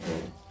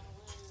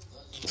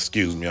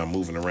 Excuse me, I'm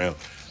moving around.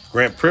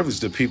 Grant privilege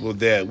to people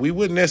that we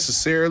wouldn't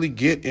necessarily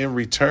get in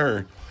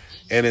return.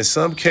 And in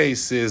some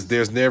cases,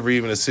 there's never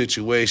even a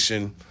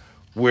situation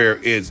where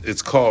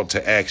it's called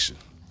to action.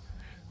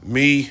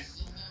 Me,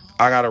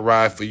 I got to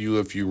ride for you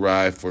if you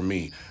ride for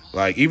me.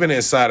 Like, even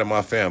inside of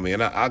my family,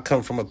 and I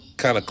come from a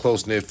kind of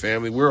close-knit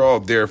family, we're all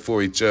there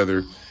for each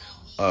other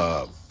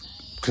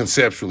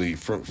conceptually.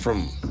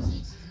 From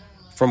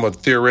a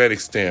theoretic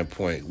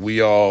standpoint,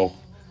 we all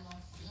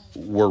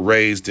were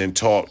raised and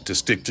taught to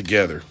stick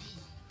together.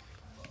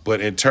 But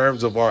in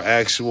terms of our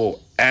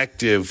actual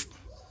active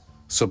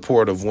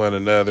support of one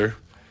another,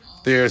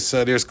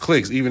 there's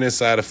cliques, even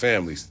inside of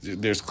families.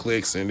 There's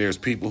cliques, and there's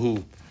people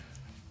who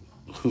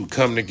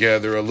come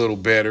together a little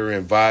better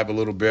and vibe a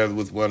little better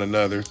with one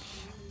another.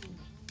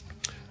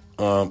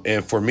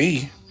 And for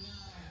me,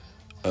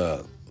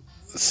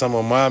 some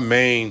of my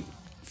main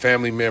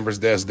family members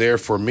that's there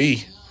for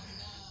me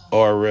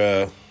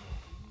are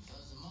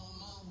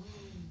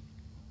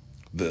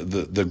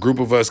the group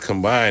of us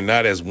combined,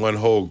 not as one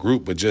whole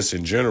group, but just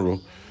in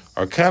general,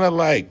 are kind of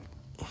like,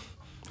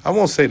 I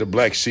won't say the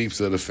black sheeps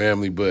of the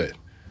family, but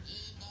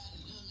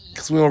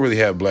because we don't really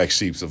have black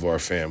sheeps of our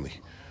family,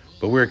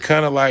 but we're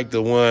kind of like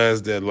the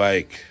ones that,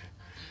 like,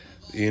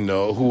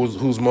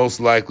 who's most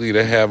likely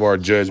to have our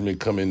judgment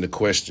come into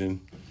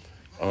question.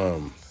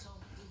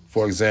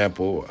 For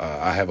example,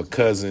 I have a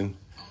cousin.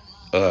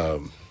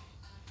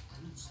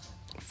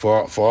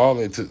 For all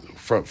into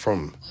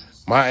from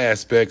my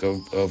aspect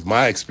of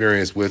my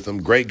experience with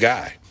him, great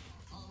guy.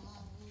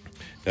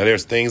 Now,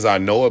 there's things I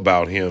know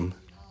about him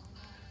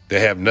that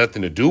have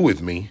nothing to do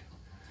with me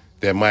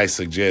that might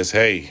suggest,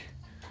 hey,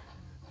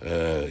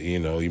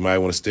 you might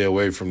want to stay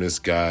away from this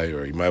guy,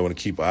 or you might want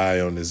to keep an eye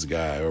on this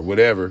guy, or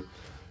whatever.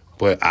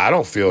 But I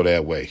don't feel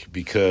that way,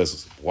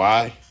 because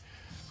why?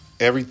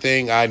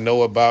 Everything I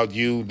know about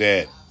you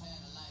that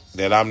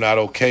I'm not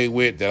okay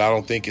with, that I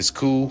don't think is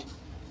cool,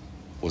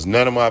 was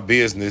none of my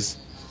business.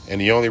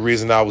 And the only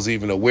reason I was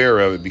even aware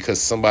of it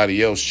because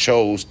somebody else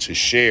chose to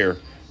share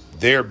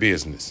their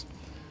business.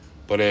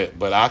 But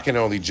I can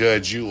only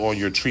judge you on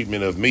your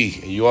treatment of me,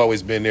 and you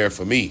always been there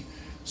for me.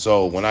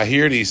 So when I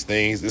hear these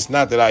things, it's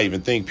not that I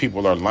even think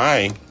people are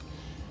lying.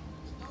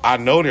 I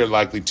know they're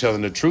likely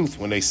telling the truth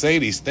when they say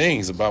these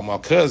things about my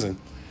cousin,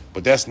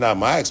 but that's not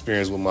my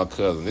experience with my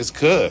cousin. It's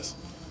Cuz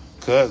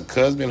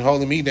been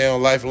holding me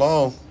down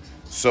lifelong.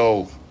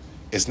 So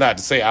it's not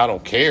to say I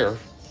don't care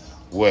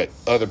what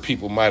other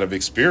people might have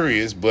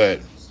experienced, but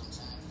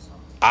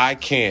I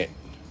can't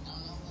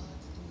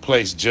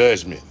place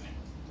judgment.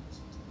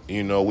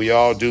 We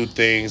all do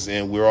things,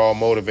 and we're all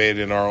motivated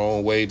in our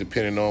own way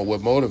depending on what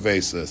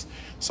motivates us.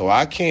 So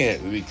I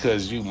can't,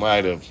 because you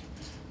might have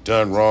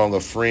done wrong a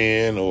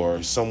friend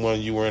or someone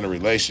you were in a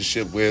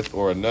relationship with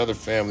or another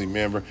family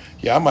member.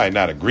 Yeah, I might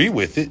not agree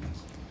with it,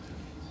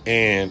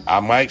 and I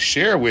might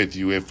share with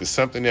you if it's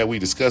something that we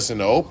discuss in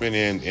the open,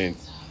 and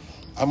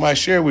I might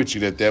share with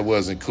you that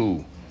wasn't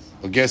cool.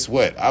 But guess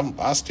what?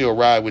 I still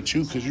ride with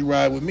you because you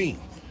ride with me.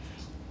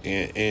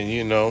 And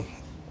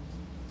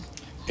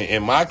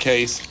in my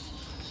case,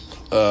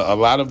 a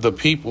lot of the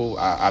people,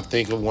 I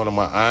think of one of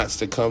my aunts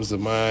that comes to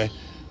mind,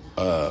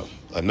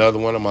 another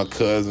one of my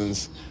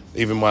cousins,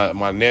 even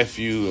my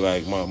nephew,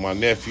 like my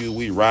nephew,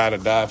 we ride or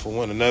die for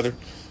one another.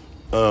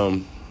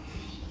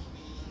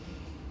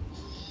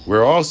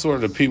 We're all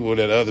sort of the people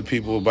that other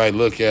people might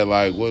look at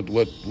like, what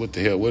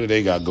the hell, what do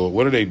they got going?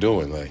 What are they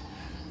doing? Like,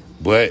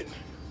 but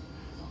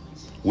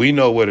we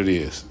know what it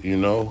is,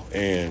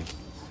 and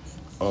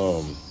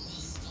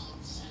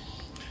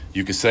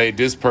you can say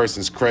this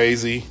person's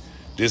crazy,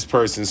 this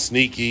person's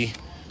sneaky,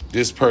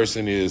 this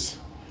person is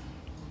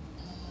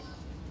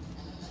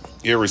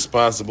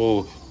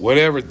irresponsible,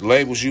 whatever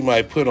labels you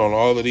might put on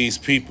all of these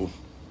people.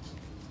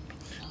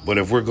 But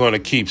if we're going to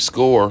keep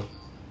score,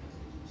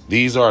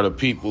 these are the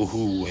people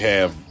who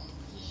have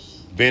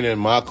been in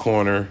my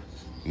corner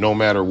no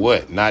matter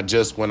what, not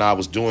just when I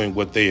was doing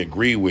what they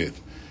agree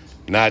with,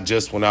 not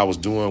just when I was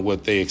doing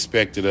what they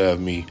expected of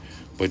me,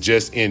 but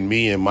just in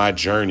me and my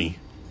journey.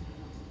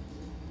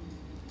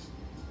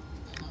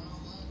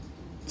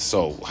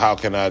 So how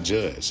can I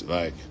judge?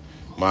 Like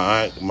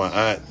my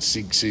aunt,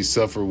 she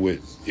suffered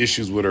with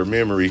issues with her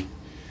memory,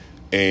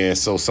 and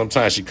so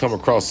sometimes she come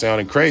across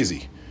sounding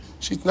crazy.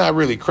 She's not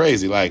really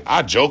crazy. Like,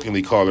 I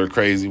jokingly call her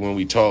crazy when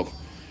we talk,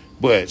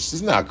 but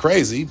she's not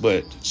crazy,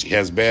 but she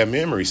has bad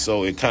memory,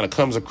 so it kind of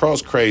comes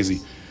across crazy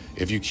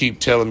if you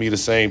keep telling me the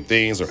same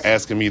things or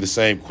asking me the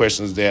same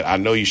questions that I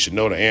know you should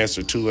know the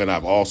answer to, and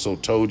I've also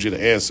told you the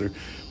answer,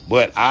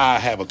 but I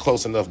have a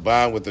close enough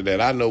bond with her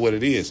that I know what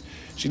it is.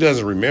 She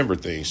doesn't remember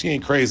things. She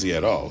ain't crazy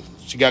at all.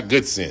 She got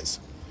good sense.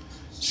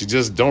 She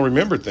just don't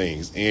remember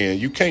things, and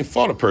you can't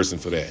fault a person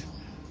for that.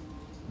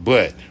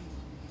 But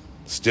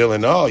still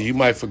in all, you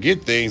might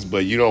forget things,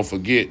 but you don't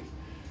forget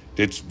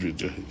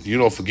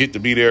to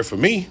be there for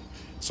me.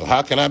 So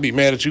how can I be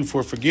mad at you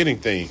for forgetting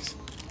things?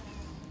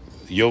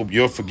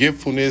 Your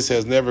forgetfulness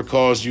has never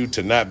caused you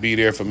to not be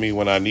there for me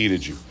when I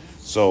needed you.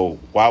 So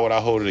why would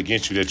I hold it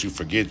against you that you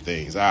forget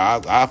things?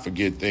 I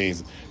forget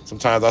things.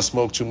 Sometimes I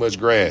smoke too much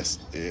grass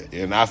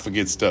and I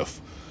forget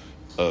stuff.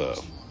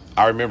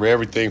 I remember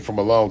everything from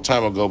a long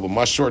time ago, but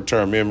my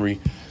short-term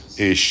memory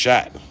is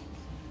shot.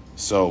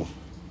 So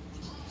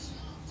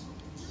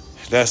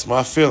that's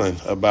my feeling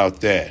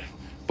about that.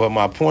 But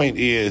my point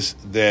is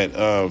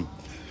that,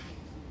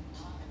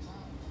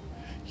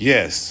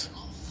 yes,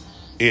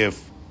 if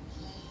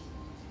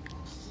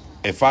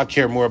I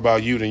care more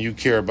about you than you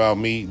care about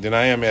me, then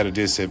I am at a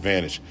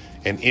disadvantage.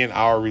 And in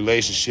our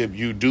relationship,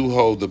 you do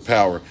hold the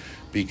power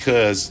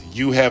because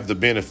you have the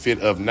benefit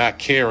of not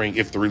caring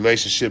if the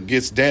relationship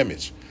gets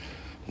damaged.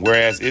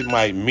 Whereas it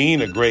might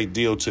mean a great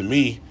deal to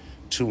me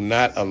to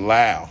not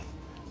allow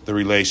the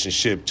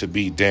relationship to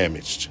be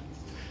damaged.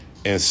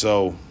 And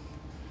so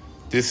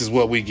this is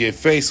what we get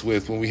faced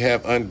with when we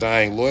have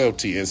undying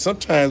loyalty. And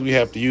sometimes we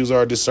have to use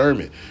our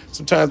discernment.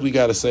 Sometimes we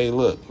got to say,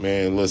 look,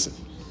 man, listen.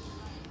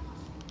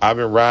 I've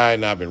been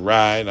riding, I've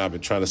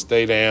been trying to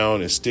stay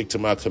down and stick to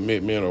my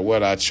commitment or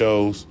what I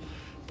chose,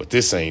 but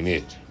this ain't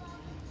it.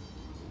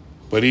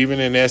 But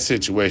even in that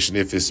situation,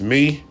 if it's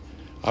me,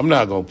 I'm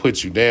not going to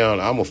put you down.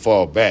 I'm going to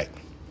fall back.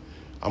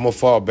 I'm going to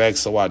fall back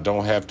so I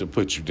don't have to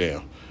put you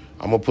down.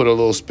 I'm going to put a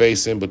little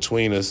space in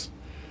between us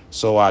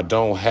so I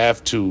don't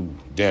have to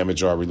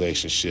damage our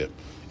relationship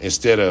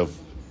instead of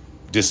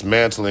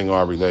dismantling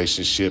our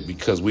relationship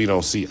because we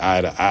don't see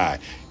eye to eye.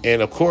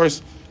 And, of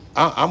course,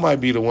 I might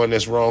be the one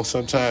that's wrong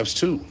sometimes,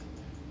 too.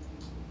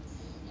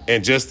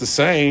 And just the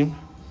same,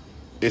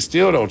 it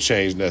still don't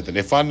change nothing.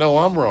 If I know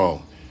I'm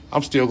wrong,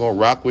 I'm still going to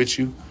rock with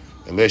you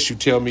unless you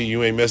tell me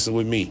you ain't messing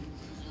with me.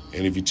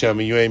 And if you tell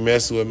me you ain't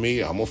messing with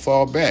me, I'm going to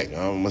fall back. I'm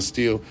going to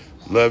still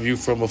love you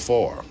from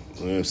afar.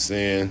 You know what I'm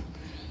saying?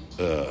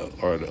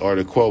 Or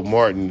to quote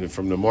Martin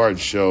from the Martin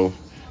Show,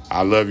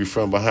 I love you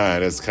from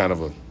behind. That's kind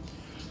of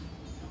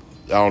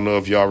I don't know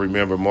if y'all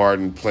remember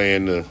Martin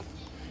playing the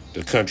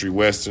country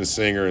western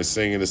singer and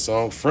singing the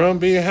song, from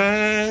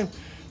behind.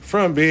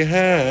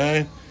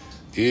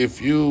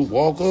 If you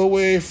walk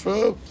away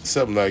from,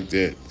 something like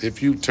that.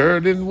 If you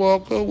turn and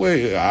walk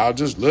away, I'll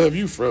just love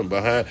you from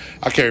behind.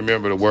 I can't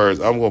remember the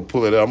words. I'm going to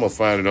pull it up. I'm going to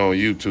find it on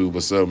YouTube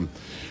or something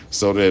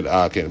so that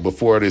I can,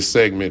 before this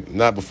segment,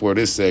 not before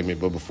this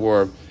segment, but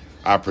before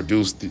I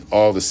produce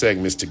all the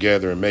segments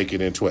together and make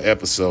it into an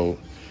episode,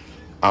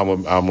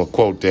 I'm going to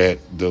quote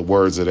the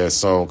words of that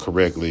song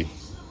correctly.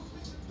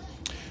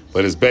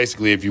 But it's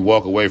basically, if you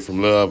walk away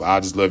from love,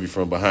 I'll just love you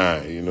from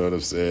behind. You know what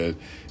I'm saying?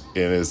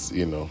 And it's,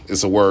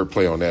 it's a word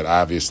play on that,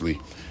 obviously.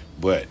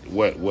 But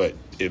what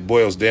it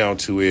boils down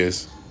to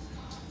is,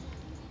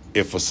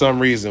 if for some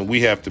reason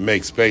we have to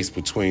make space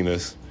between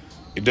us,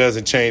 it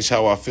doesn't change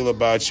how I feel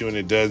about you, and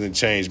it doesn't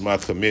change my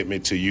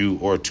commitment to you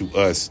or to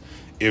us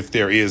if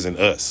there is an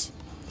us.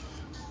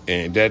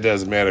 And that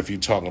doesn't matter if you're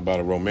talking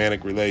about a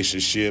romantic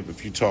relationship,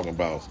 if you're talking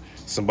about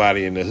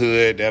somebody in the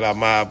hood that I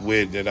mobbed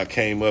with, that I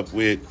came up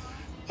with,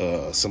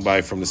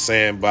 somebody from the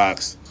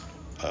sandbox,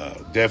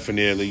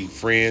 definitely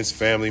friends,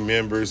 family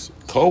members,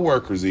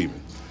 co-workers even.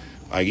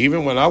 Like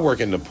even when I work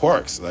in the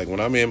parks, like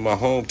when I'm in my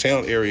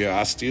hometown area,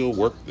 I still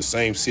work the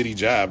same city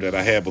job that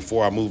I had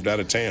before I moved out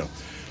of town.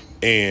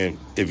 And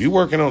if you're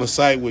working on a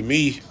site with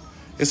me,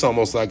 it's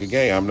almost like a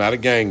gang. I'm not a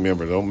gang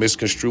member. Don't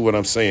misconstrue what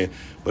I'm saying.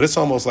 But it's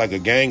almost like a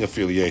gang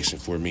affiliation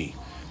for me.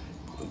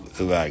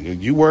 Like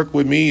you work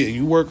with me,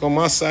 you work on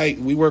my site,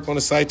 we work on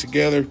the site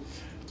together.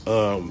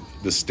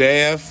 The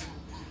staff,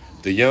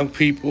 the young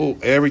people,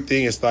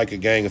 everything is like a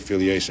gang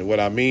affiliation. What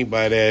I mean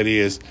by that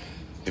is,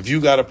 if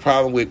you got a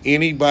problem with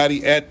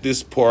anybody at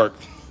this park,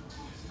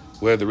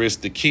 whether it's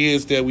the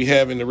kids that we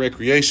have in the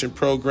recreation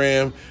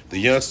program, the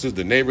youngsters,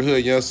 the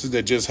neighborhood youngsters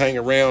that just hang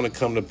around and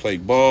come to play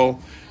ball,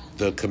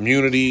 the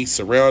community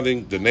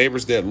surrounding, the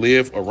neighbors that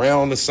live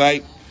around the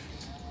site,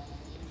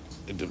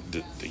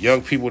 the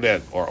young people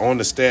that are on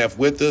the staff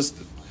with us,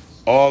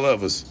 all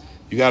of us,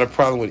 you got a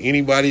problem with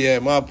anybody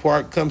at my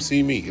park, come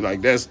see me.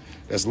 Like that's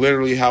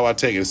literally how I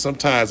take it.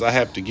 Sometimes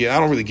I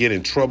don't really get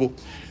in trouble,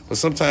 but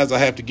sometimes I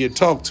have to get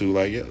talked to.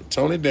 Like, yeah,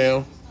 tone it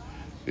down.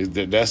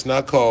 That's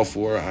not called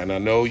for. And I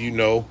know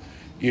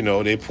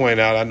they point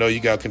out, I know you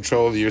got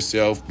control of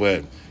yourself,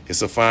 but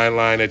it's a fine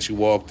line that you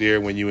walk there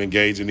when you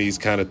engage in these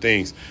kind of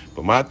things.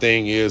 But my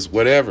thing is,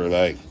 whatever,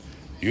 like,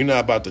 you're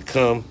not about to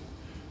come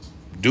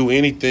do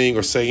anything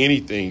or say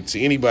anything to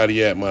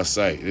anybody at my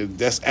site.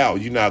 That's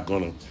out. You're not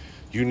going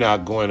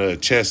to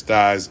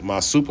chastise my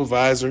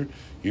supervisor.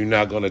 You're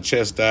not going to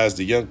chastise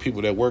the young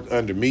people that work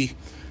under me.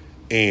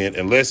 And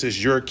unless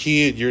it's your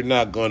kid, you're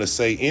not going to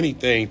say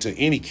anything to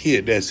any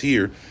kid that's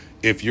here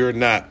if you're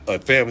not a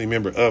family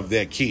member of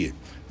that kid.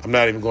 I'm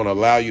not even going to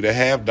allow you to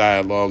have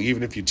dialogue,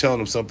 even if you're telling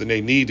them something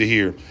they need to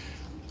hear.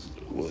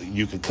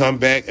 You can come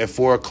back at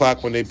 4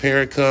 o'clock when their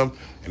parent come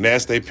and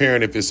ask their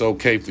parent if it's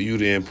okay for you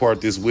to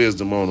impart this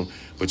wisdom on them.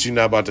 But you're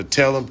not about to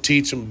tell them,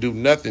 teach them, do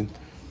nothing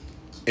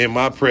in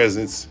my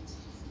presence.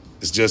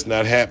 It's just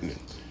not happening.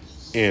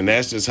 And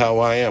that's just how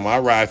I am. I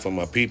ride for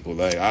my people.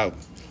 Like I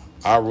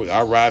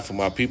ride for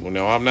my people.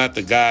 Now, I'm not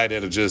the guy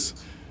that'll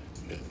just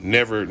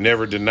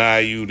never deny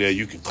you, that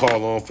you can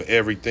call on for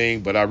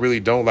everything, but I really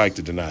don't like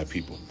to deny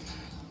people.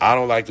 I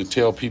don't like to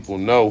tell people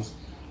no.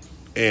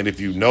 And if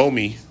you know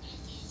me,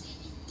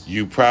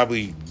 you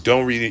probably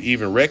don't really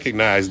even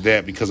recognize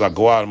that because I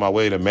go out of my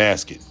way to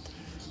mask it.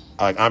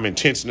 I'm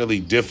intentionally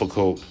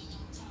difficult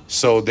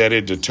so that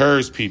it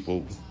deters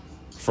people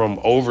from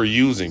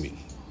overusing me.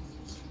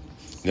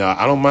 Now,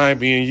 I don't mind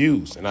being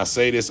used. And I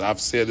say this,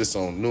 I've said this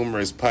on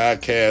numerous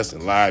podcasts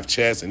and live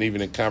chats and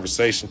even in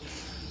conversation.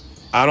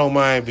 I don't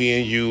mind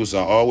being used. I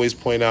always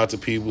point out to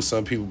people,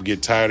 some people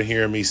get tired of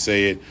hearing me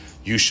say it,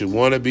 you should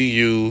want to be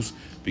used,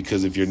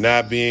 because if you're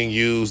not being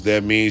used,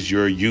 that means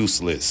you're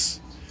useless.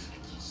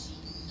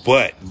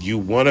 But you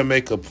want to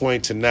make a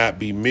point to not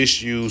be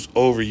misused,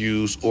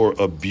 overused, or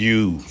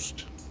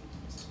abused.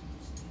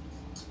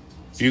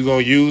 If you're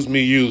going to use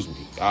me, use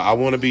me. I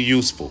want to be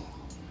useful.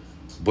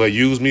 But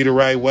use me the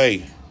right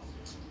way.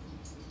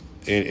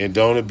 And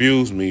don't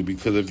abuse me,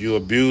 because if you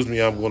abuse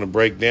me, I'm going to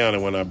break down.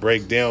 And when I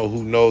break down,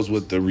 who knows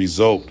what the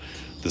result,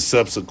 the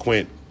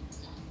subsequent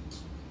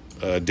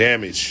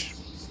damage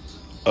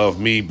of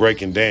me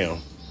breaking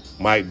down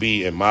might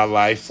be in my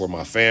life or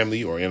my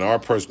family or in our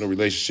personal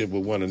relationship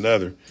with one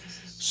another.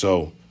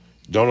 So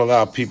don't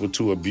allow people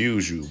to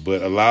abuse you,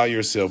 but allow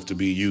yourself to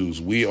be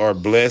used. We are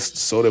blessed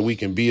so that we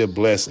can be a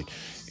blessing.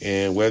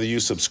 And whether you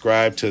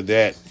subscribe to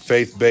that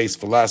faith-based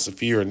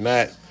philosophy or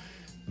not,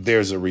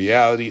 there's a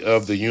reality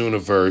of the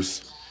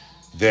universe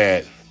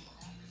that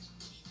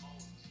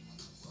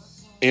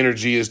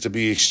energy is to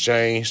be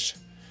exchanged,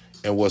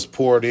 and what's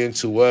poured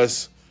into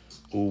us,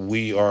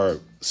 we are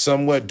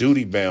somewhat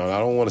duty bound. I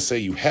don't want to say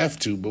you have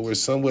to, but we're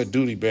somewhat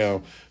duty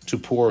bound to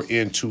pour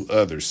into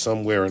others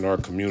somewhere in our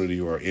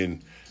community or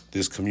in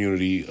this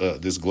community,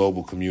 this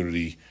global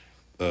community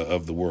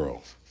of the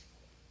world.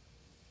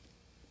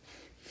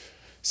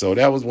 So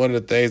that was one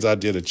of the things I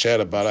did a chat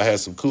about. I had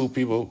some cool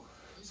people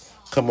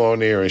come on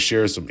there and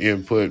share some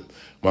input.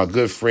 My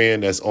good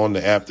friend that's on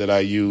the app that I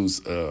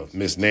use,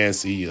 Miss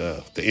Nancy,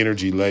 the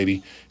Energy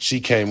Lady, she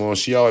came on.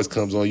 She always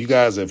comes on. You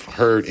guys have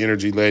heard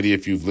Energy Lady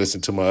if you've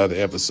listened to my other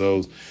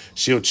episodes.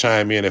 She'll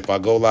chime in. If I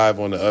go live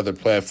on the other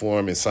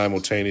platform and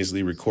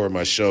simultaneously record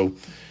my show,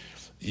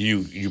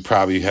 you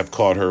probably have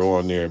caught her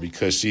on there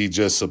because she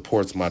just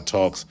supports my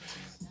talks.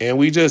 And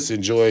we just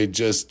enjoy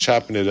just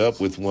chopping it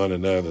up with one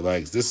another.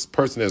 Like, this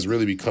person has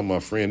really become my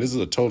friend. This is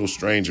a total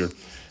stranger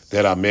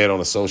that I met on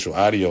a social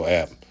audio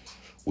app.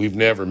 We've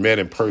never met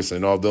in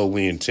person, although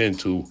we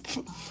intend to.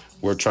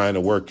 We're trying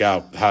to work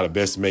out how to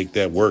best make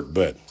that work.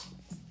 But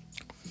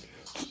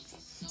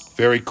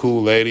very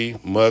cool lady,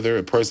 mother,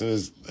 a person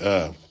is,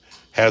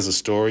 has a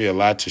story, a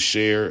lot to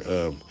share,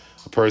 a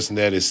person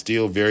that is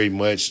still very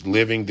much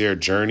living their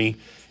journey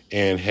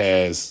and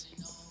has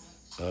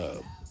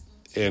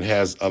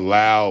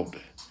allowed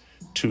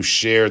to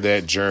share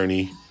that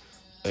journey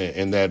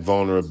and that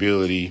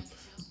vulnerability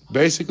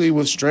basically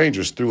with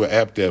strangers through an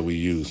app that we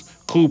use.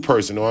 Cool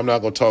person. No, I'm not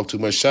going to talk too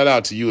much. Shout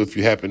out to you if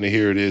you happen to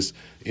hear this,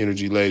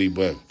 Energy Lady,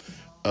 but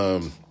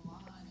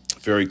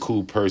very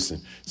cool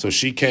person. So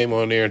she came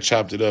on there and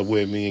chopped it up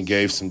with me and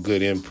gave some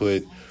good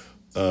input,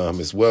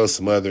 as well as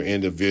some other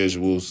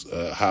individuals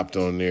hopped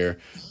on there.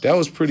 That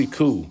was pretty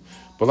cool.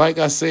 But like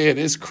I said,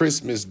 it's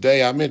Christmas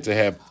Day. I meant to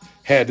have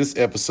had this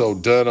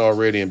episode done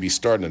already and be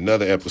starting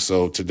another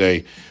episode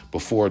today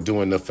before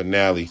doing the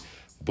finale.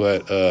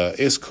 But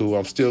it's cool.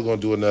 I'm still going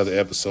to do another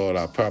episode.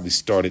 I'll probably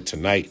start it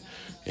tonight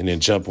and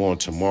then jump on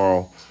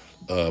tomorrow.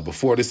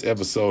 Before this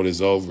episode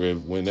is over,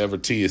 whenever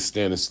T is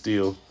standing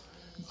still,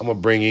 I'm going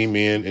to bring him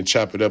in and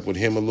chop it up with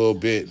him a little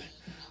bit.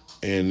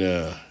 And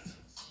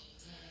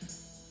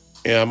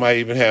I might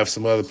even have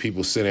some other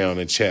people sit down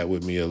and chat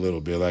with me a little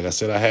bit. Like I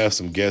said, I have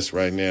some guests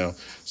right now,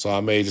 so I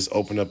may just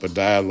open up a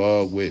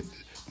dialogue with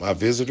my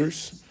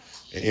visitors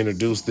and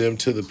introduce them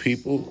to the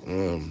people.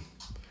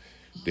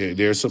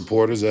 They're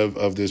supporters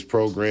of this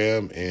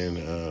program, and,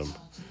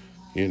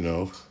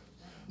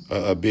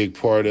 a big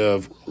part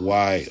of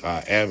why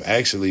I am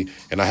actually,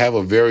 and I have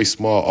a very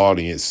small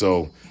audience,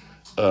 so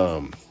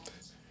don't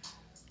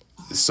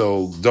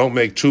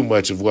make too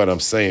much of what I'm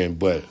saying,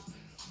 but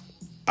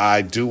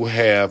I do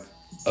have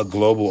a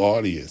global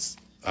audience.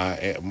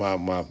 I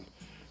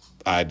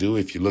do.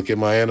 If you look at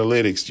my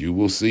analytics, you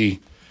will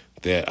see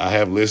that I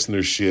have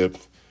listenership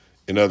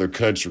in other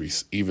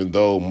countries, even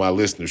though my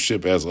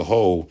listenership as a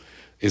whole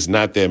is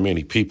not that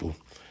many people.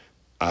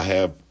 I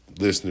have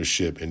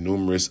listenership in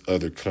numerous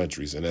other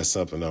countries, and that's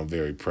something I'm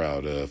very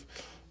proud of,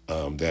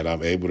 that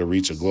I'm able to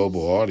reach a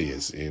global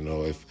audience. You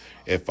know,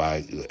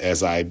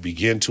 as I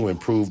begin to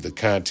improve the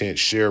content,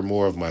 share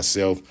more of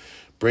myself,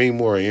 bring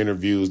more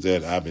interviews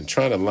that I've been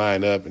trying to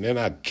line up, and then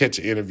I catch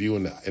an interview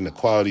and the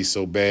quality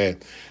so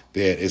bad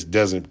that it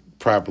doesn't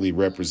properly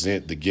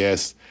represent the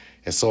guest,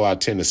 and so I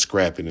tend to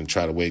scrap it and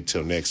try to wait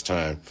till next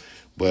time.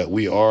 But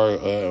we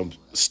are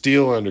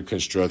still under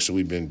construction.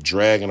 We've been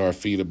dragging our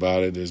feet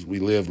about it as we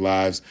live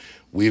lives.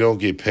 We don't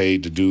get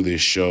paid to do this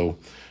show.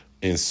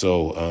 And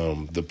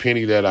so the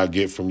penny that I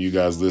get from you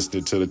guys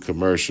listening to the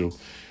commercial,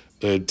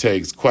 it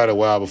takes quite a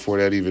while before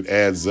that even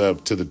adds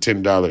up to the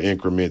 $10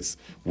 increments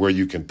where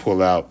you can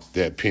pull out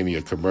that penny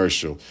of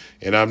commercial.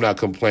 And I'm not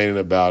complaining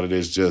about it.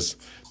 It's just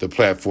the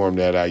platform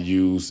that I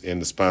use and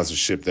the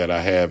sponsorship that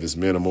I have is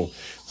minimal.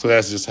 So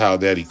that's just how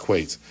that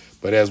equates.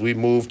 But as we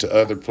move to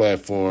other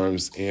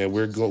platforms, and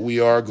we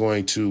are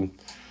going to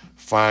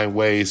find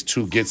ways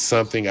to get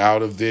something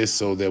out of this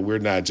so that we're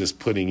not just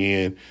putting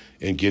in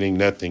and getting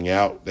nothing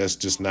out. That's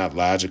just not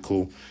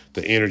logical.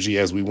 The energy,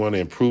 as we want to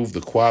improve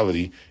the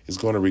quality, is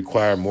going to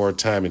require more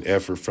time and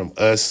effort from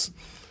us,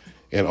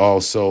 and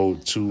also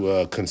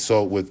to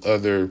consult with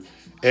other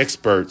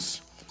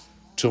experts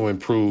to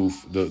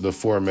improve the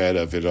format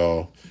of it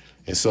all.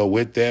 And so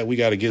with that, we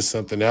got to get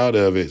something out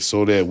of it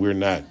so that we're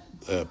not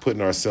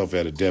putting ourselves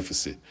at a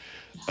deficit.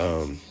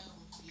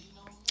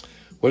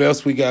 What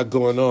else we got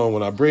going on?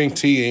 When I bring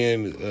T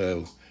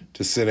in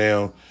to sit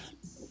down,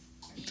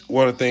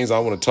 one of the things I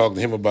want to talk to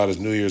him about is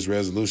New Year's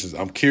resolutions.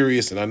 I'm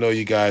curious, and I know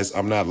you guys,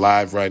 I'm not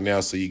live right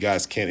now, so you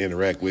guys can't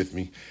interact with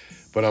me,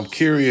 but I'm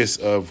curious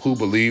of who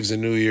believes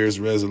in New Year's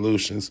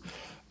resolutions.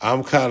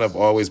 I'm kind of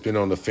always been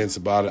on the fence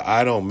about it.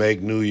 I don't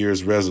make New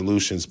Year's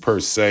resolutions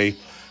per se.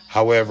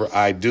 However,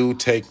 I do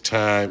take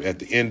time at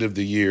the end of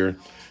the year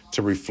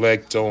to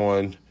reflect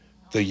on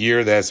the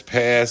year that's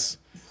passed,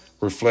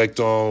 reflect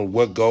on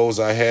what goals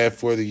I had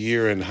for the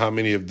year and how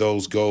many of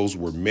those goals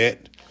were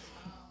met.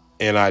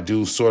 And I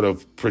do sort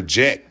of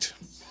project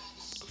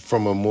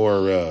from a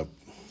more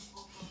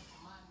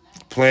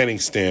planning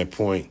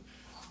standpoint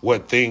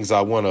what things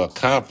I want to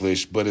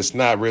accomplish, but it's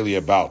not really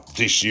about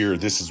this year,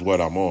 this is what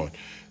I'm on.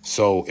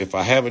 So if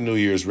I have a New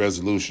Year's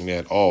resolution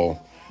at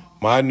all,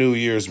 my New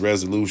Year's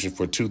resolution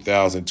for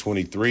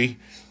 2023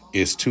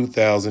 is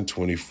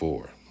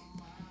 2024.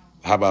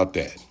 How about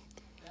that?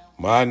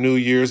 My New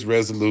Year's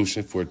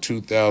resolution for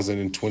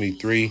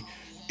 2023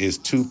 is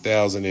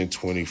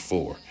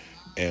 2024.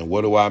 And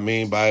what do I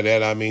mean by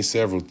that? I mean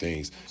several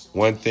things.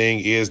 One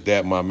thing is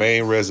that my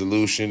main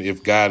resolution,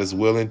 if God is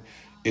willing,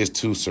 is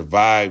to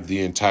survive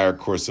the entire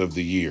course of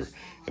the year.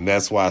 And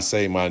that's why I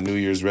say my New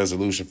Year's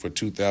resolution for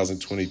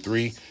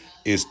 2023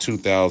 is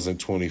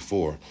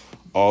 2024.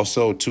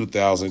 Also,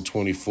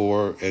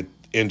 2024, at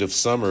end of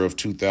summer of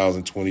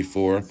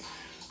 2024,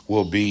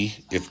 will be,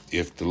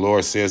 if the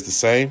Lord says the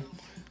same,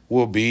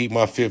 will be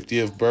my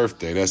 50th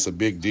birthday. That's a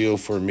big deal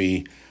for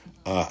me.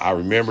 I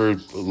remember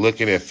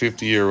looking at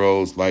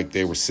 50-year-olds like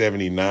they were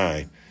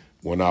 79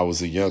 when I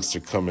was a youngster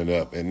coming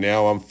up. And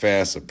now I'm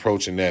fast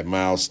approaching that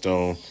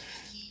milestone.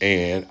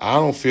 And I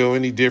don't feel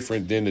any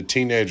different than the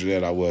teenager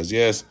that I was.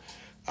 Yes,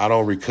 I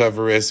don't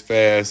recover as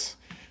fast.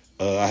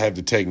 I have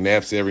to take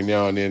naps every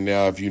now and then.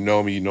 Now, if you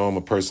know me, you know I'm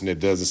a person that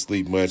doesn't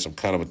sleep much. I'm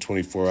kind of a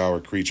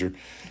 24-hour creature.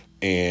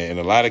 And in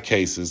a lot of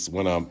cases,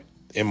 when I'm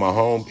in my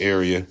home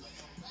area,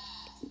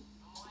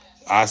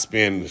 I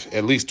spend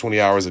at least 20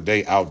 hours a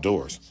day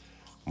outdoors.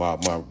 My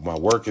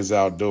work is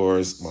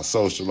outdoors. My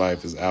social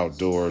life is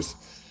outdoors.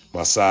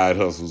 My side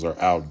hustles are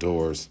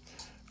outdoors.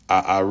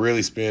 I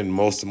really spend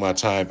most of my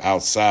time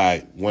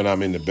outside when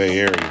I'm in the Bay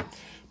Area.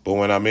 But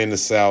when I'm in the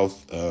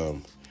South,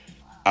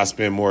 I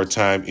spend more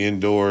time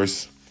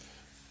indoors,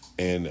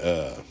 and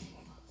I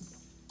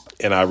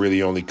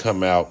really only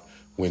come out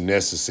when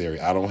necessary.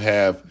 I don't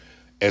have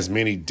as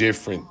many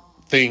different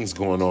things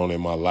going on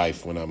in my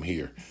life when I'm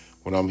here.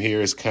 When I'm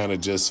here, it's kind of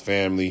just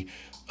family.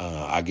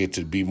 I get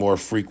to be more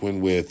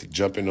frequent with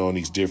jumping on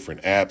these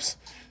different apps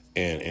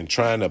and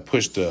trying to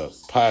push the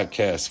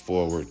podcast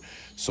forward.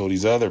 So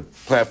these other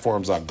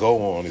platforms I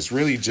go on, it's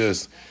really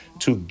just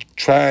to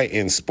try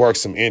and spark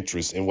some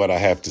interest in what I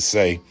have to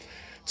say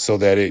so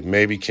that it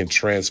maybe can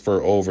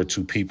transfer over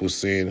to people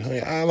saying,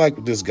 hey, I like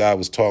what this guy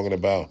was talking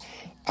about.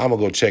 I'm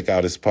going to go check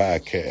out his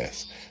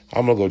podcast.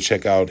 I'm going to go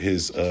check out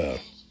his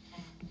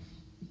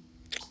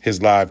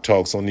live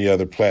talks on the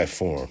other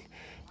platform.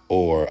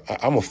 Or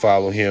I'm going to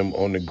follow him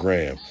on the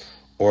gram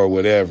or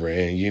whatever.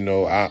 And, you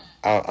know,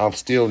 I'm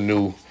still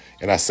new.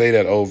 And I say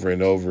that over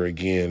and over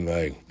again,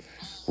 like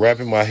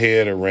wrapping my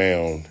head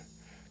around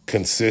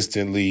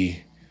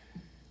consistently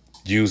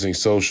using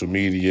social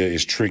media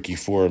is tricky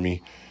for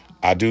me.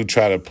 I do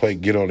try to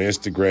get on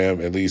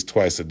Instagram at least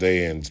twice a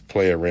day and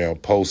play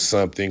around, post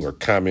something or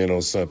comment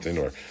on something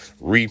or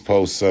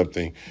repost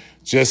something,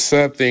 just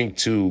something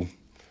to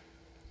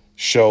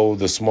show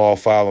the small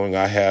following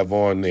I have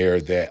on there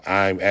that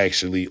I'm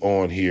actually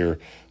on here.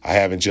 I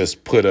haven't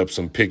just put up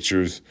some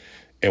pictures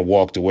and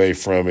walked away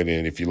from it.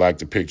 And if you like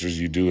the pictures,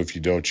 you do. If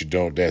you don't, you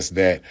don't. That's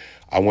that.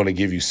 I want to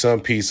give you some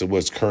piece of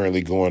what's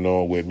currently going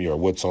on with me or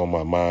what's on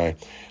my mind.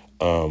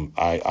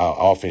 I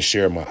often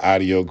share my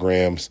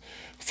audiograms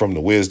from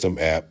the Wisdom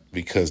app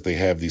because they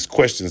have these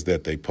questions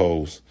that they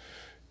pose.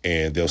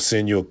 And they'll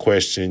send you a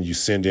question, you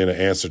send in an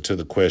answer to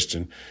the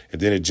question, and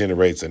then it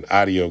generates an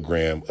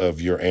audiogram of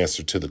your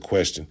answer to the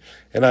question.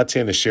 And I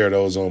tend to share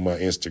those on my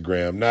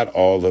Instagram, not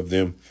all of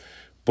them,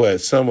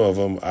 but some of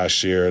them I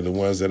share, the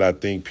ones that I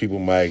think people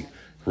might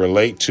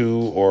relate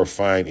to or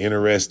find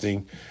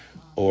interesting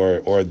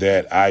or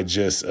that I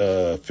just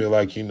feel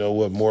like, you know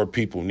what, more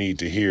people need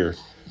to hear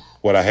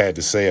what I had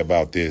to say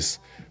about this.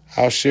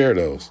 I'll share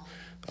those.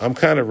 I'm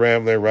kind of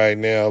rambling right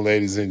now,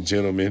 ladies and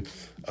gentlemen.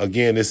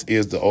 Again, this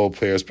is the Old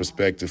Players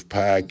Perspective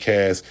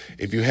podcast.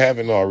 If you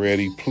haven't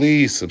already,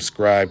 please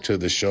subscribe to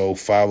the show,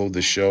 follow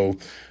the show.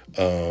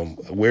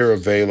 We're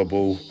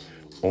available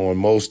on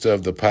most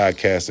of the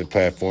podcasting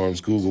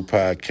platforms, Google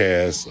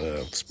Podcasts,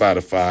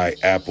 Spotify,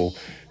 Apple,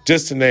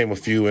 just to name a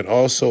few, and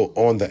also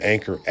on the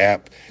Anchor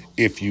app.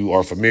 If you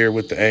are familiar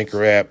with the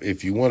Anchor app,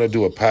 if you want to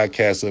do a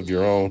podcast of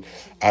your own,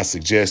 I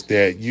suggest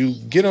that you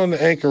get on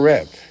the Anchor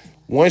app.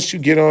 Once you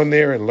get on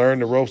there and learn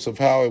the ropes of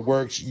how it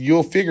works,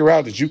 you'll figure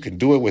out that you can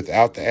do it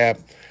without the app.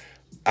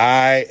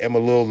 I am a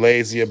little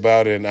lazy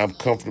about it, and I'm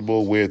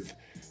comfortable with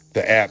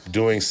the app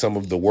doing some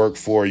of the work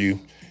for you.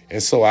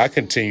 And so I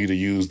continue to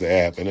use the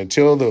app. And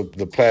until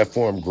the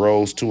platform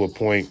grows to a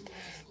point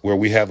where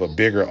we have a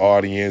bigger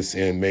audience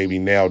and maybe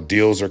now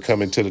deals are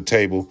coming to the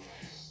table,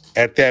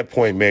 at that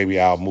point, maybe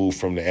I'll move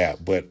from the app.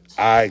 But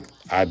I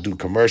do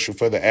commercial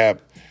for the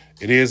app.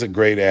 It is a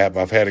great app.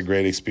 I've had a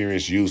great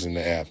experience using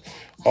the app.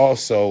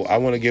 Also, I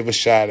want to give a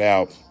shout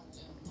out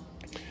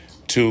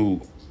to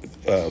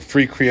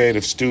Free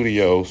Creative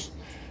Studios.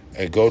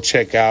 Go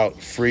check out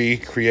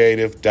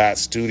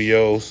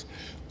freecreative.studios.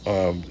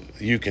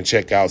 You can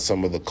check out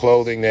some of the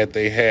clothing that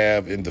they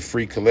have in the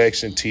free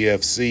collection,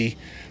 TFC.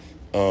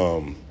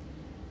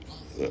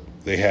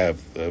 They have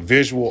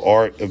visual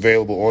art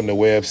available on the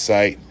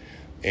website,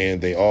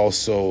 and they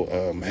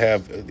also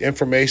have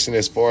information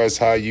as far as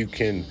how you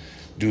can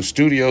do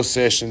studio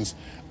sessions.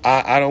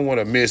 I don't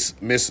want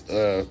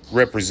to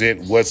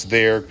represent what's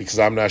there because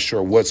I'm not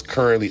sure what's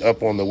currently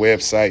up on the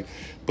website,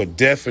 but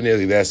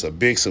definitely that's a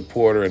big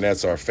supporter, and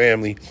that's our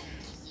family.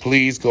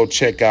 Please go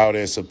check out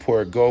and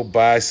support. Go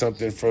buy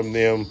something from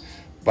them.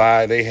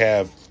 They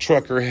have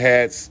trucker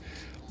hats,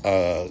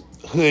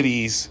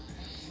 hoodies.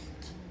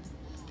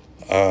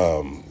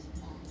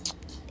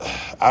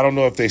 I don't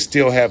know if they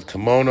still have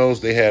kimonos.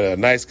 They had a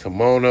nice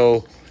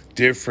kimono,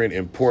 different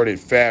imported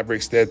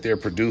fabrics that they're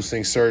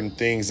producing certain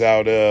things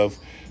out of,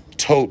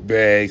 tote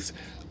bags,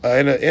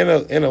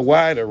 in a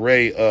wide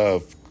array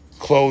of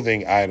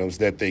clothing items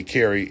that they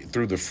carry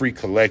through the free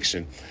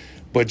collection.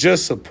 But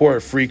just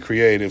support Free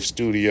Creative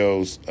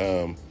Studios,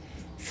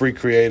 Free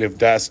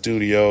Creative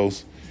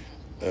Studios.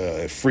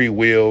 Free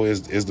Will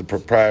is the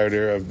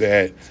proprietor of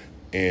that.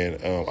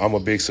 And I'm a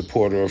big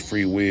supporter of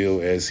Free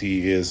Will, as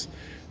he is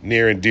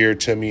near and dear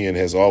to me and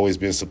has always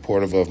been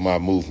supportive of my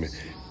movement.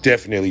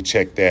 Definitely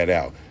check that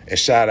out. And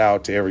shout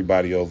out to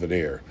everybody over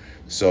there.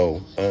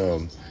 So,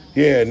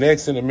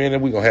 next in a minute,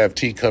 we're going to have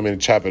T come in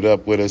and chop it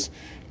up with us.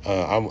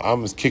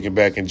 I'm just kicking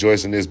back,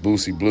 enjoying this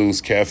Boosie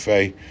Blues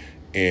Cafe.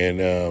 And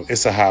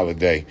it's a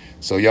holiday.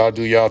 So y'all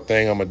do y'all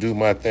thing. I'm going to do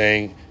my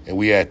thing. And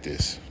we at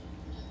this.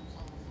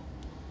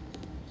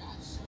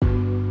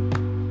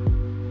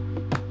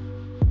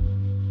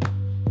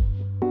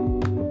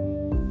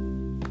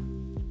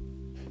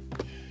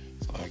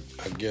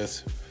 I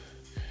guess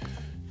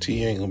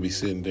T ain't gonna be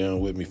sitting down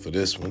with me for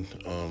this one.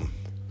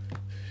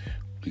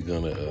 We're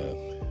gonna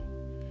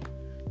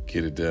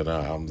get it done.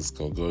 I'm just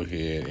gonna go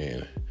ahead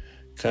and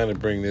kind of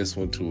bring this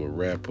one to a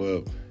wrap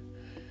up,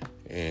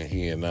 and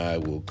he and I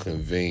will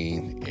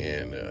convene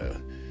and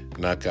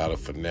knock out a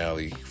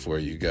finale for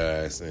you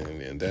guys,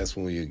 and that's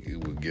when you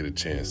will get a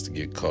chance to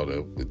get caught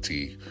up with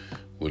T,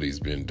 what he's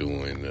been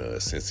doing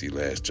since he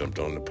last jumped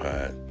on the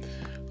pod.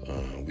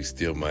 We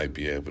still might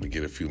be able to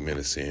get a few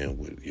minutes in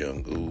with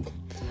Young Oo,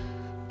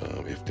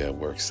 if that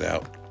works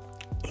out.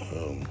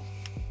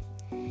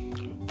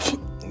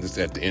 Just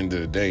at the end of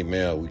the day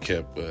now, we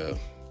kept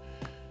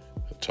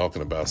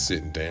talking about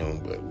sitting down,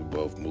 but we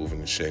both moving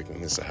and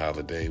shaking. It's a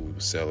holiday. We were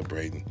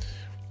celebrating.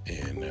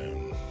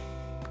 And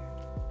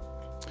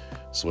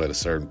so at a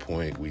certain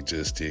point, we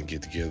just didn't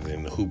get together,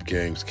 and the hoop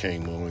games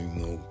came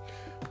on.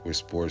 We're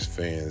sports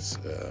fans.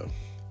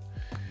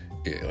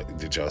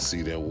 Did y'all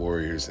see that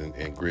Warriors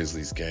and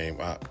Grizzlies game?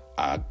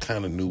 I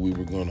kind of knew we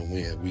were going to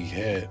win. We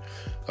had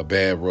a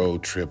bad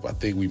road trip. I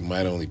think we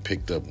might only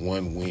picked up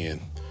one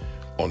win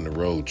on the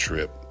road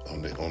trip,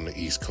 on the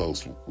East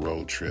Coast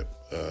road trip.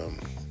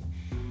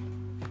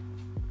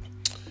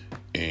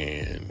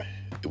 And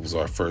it was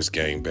our first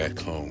game back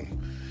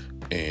home.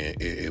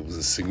 And it was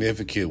a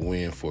significant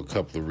win for a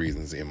couple of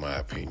reasons, in my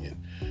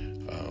opinion.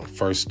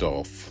 First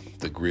off,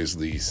 the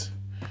Grizzlies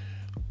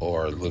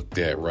are looked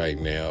at right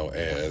now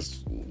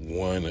as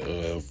one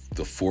of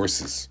the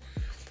forces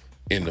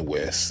in the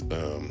West.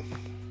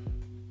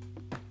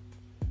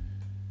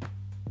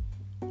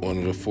 One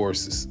of the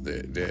forces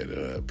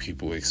that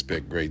people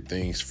expect great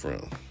things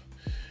from.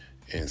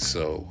 And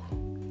so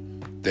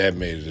that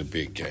made it a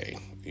big game,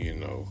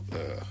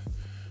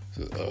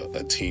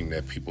 a team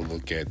that people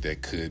look at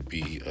that could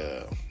be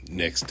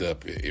next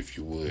up, if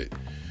you would.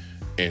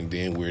 And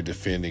then we're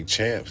defending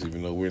champs,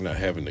 even though we're not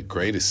having the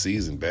greatest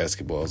season.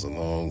 Basketball is a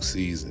long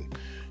season.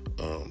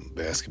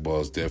 Basketball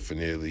is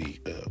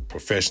definitely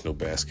professional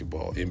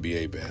basketball,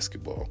 NBA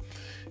basketball.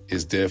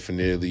 It's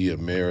definitely a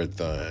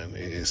marathon.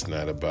 It's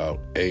not about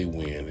a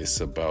win. It's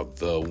about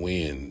the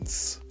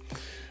wins.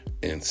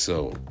 And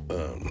so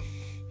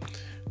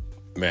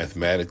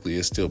mathematically,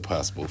 it's still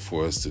possible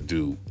for us to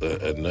do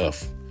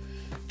enough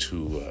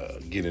to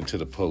get into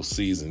the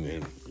postseason.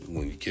 And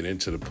when you get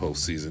into the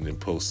postseason, then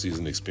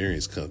postseason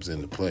experience comes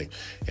into play.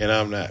 And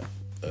I'm not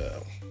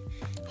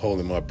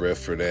holding my breath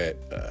for that.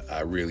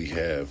 I really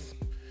have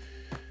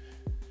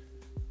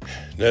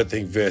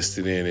nothing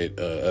vested in it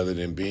other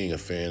than being a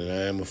fan. And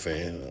I am a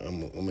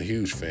fan. I'm a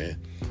huge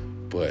fan.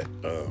 But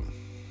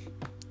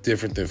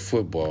different than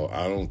football,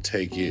 I don't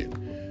take it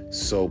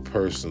so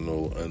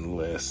personal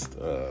unless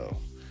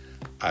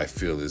I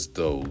feel as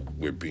though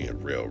we're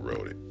being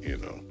railroaded,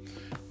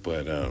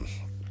 But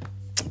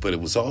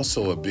it was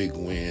also a big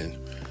win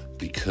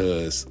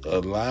because a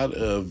lot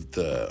of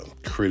the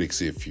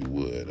critics, if you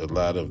would, a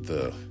lot of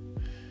the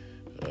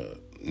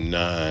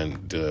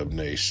non-Dub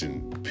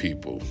Nation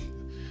people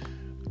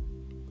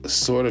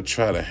sort of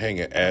try to hang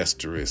an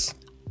asterisk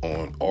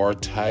on our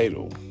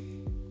title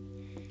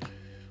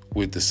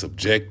with the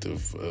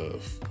subjective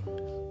of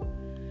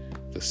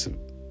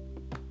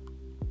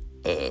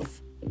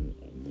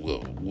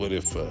what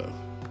if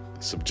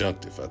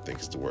subjunctive, I think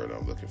is the word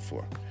I'm looking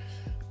for,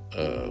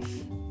 of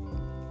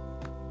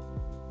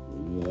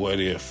what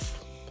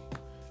if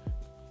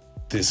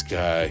this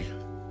guy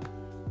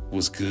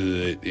was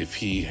good. If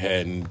he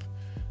hadn't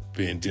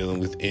been dealing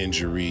with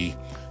injury,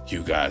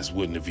 you guys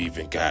wouldn't have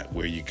even got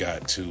where you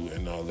got to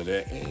and all of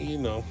that.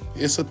 And,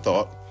 it's a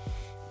thought.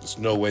 There's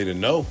no way to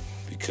know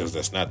because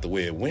that's not the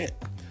way it went.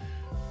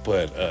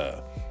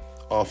 But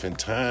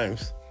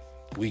oftentimes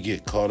we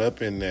get caught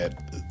up in that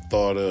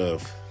thought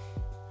of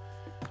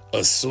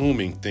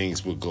assuming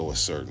things would go a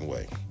certain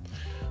way.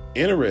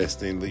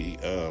 Interestingly,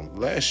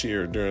 last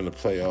year during the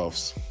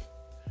playoffs,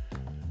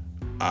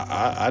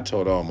 I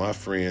told all my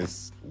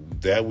friends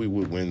that we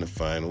would win the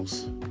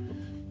finals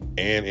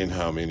and in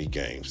how many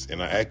games.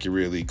 And I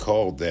accurately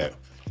called that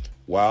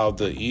while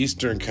the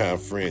Eastern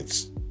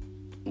Conference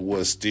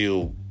was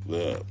still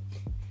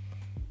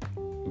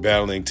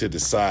battling to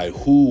decide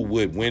who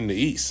would win the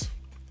East.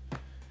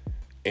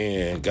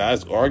 And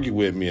guys argue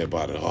with me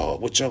about it. Oh,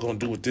 what y'all gonna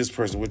do with this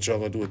person? What y'all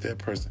gonna do with that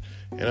person?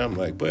 And I'm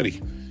like, buddy,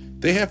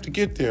 they have to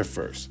get there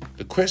first.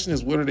 The question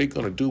is, what are they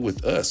gonna do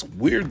with us?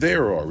 We're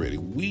there already.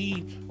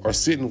 We are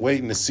sitting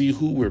waiting to see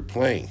who we're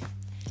playing.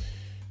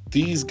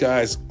 These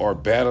guys are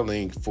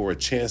battling for a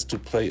chance to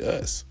play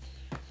us.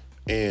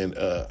 And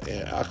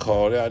I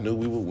called it. I knew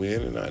we would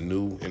win, and I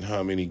knew in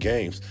how many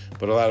games.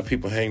 But a lot of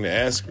people hang the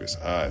asterisk.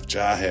 If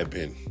Ja had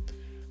been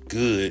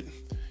good,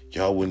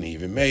 y'all wouldn't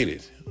even made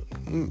it.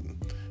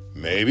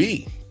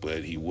 Maybe,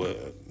 but he was.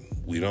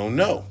 We don't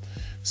know.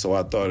 So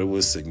I thought it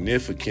was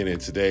significant in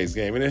today's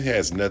game, and it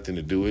has nothing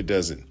to do. It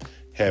doesn't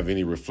have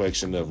any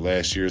reflection of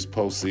last year's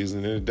postseason,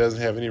 and it doesn't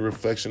have any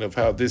reflection of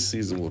how this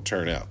season will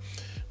turn out.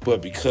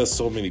 But because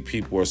so many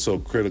people are so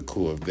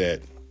critical of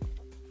that,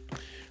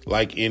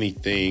 like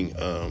anything,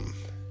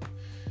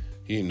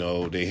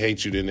 they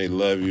hate you, then they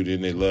love you,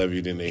 then they love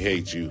you, then they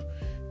hate you.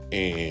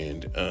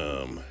 And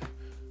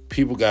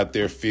people got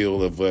their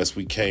feel of us.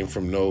 We came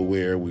from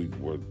nowhere. We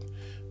were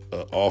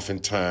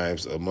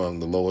oftentimes among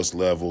the lowest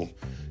level.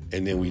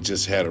 And then we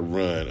just had a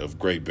run of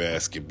great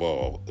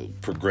basketball,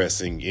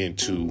 progressing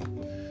into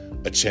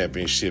a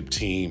championship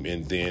team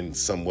and then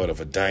somewhat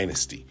of a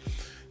dynasty.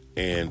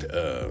 And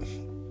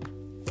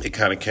it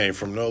kind of came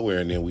from nowhere.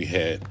 And then we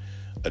had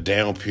a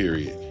down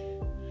period.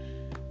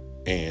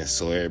 And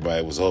so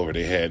everybody was over.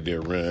 They had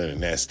their run,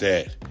 and that's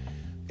that.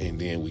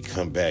 And then we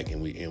come back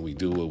and we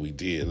do what we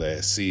did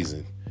last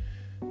season.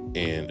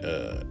 And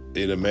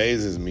it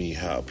amazes me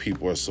how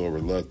people are so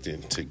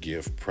reluctant to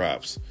give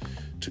props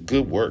to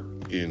good work.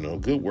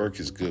 Good work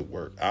is good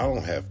work. I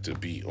don't have to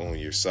be on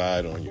your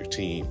side, on your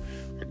team,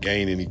 or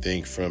gain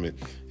anything from it.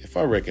 If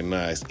I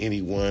recognize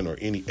anyone or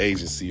any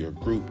agency or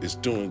group is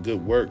doing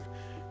good work,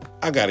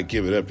 I got to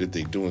give it up that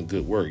they're doing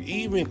good work.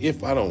 Even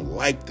if I don't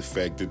like the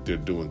fact that they're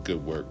doing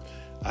good work,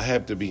 I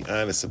have to be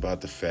honest about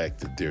the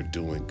fact that they're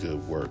doing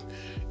good work.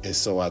 And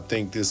so I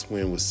think this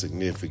win was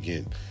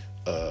significant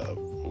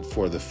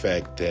for the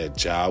fact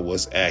that Ja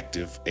was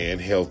active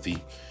and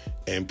healthy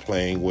and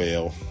playing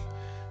well.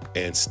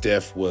 And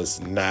Steph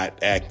was not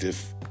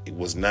active. He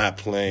was not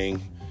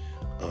playing.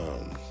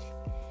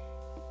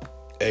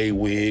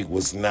 A-Wig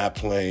was not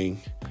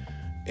playing.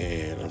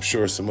 And I'm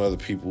sure some other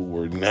people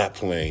were not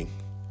playing.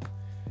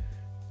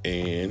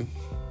 And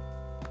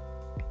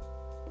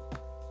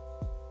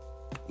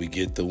we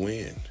get the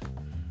win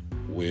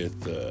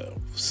with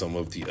some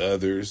of the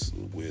others,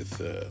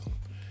 with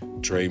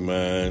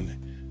Draymond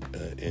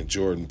and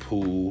Jordan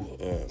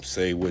Poole,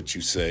 say what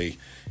you say.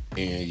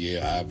 And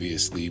yeah,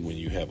 obviously, when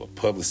you have a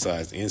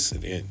publicized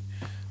incident,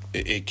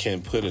 it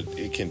can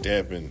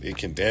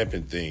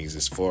dampen things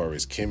as far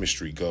as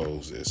chemistry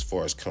goes, as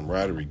far as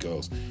camaraderie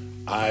goes.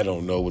 I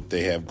don't know what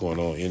they have going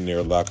on in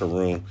their locker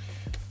room.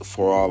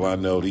 For all I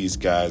know, these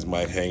guys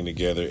might hang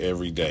together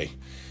every day.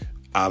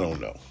 I don't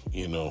know,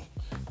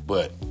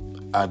 But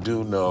I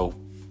do know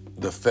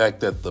the fact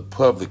that the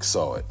public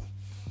saw it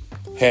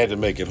had to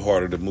make it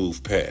harder to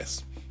move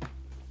past.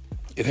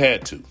 It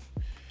had to.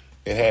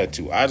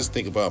 I just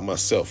think about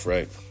myself,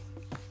 right?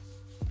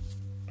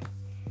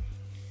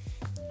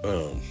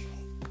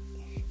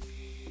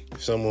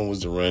 If someone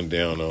was to run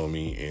down on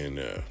me and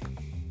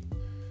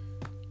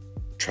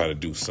try to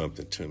do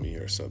something to me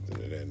or something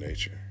of that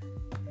nature,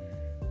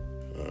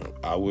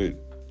 I would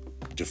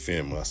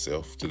defend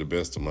myself to the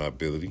best of my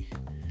ability.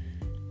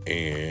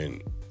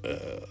 And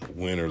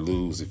win or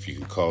lose, if you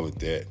could call it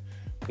that,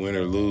 win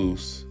or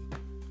lose,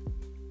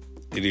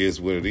 it is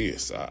what it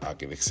is. I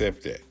can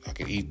accept that. I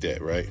can eat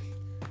that, right?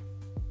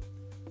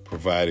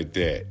 Provided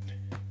that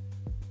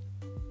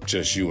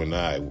just you and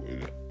I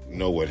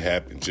know what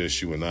happened.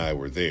 Just you and I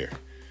were there.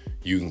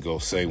 You can go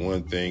say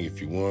one thing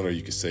if you want, or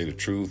you can say the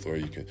truth, or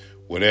you can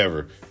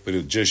whatever. But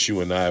if just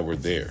you and I were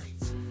there.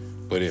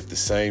 But if the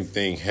same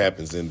thing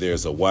happens and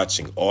there's a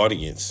watching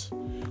audience,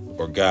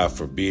 or God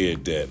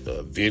forbid that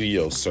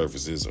video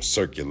surfaces or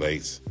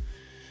circulates,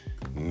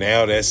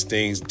 now that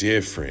stings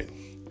different.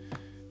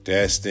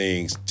 That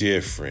stings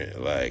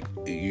different. Like,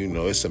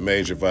 it's a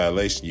major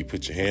violation. You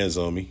put your hands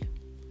on me.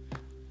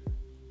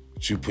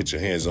 But you put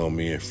your hands on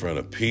me in front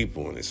of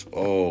people, and it's,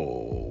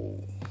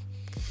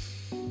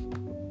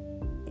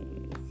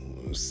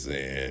 I'm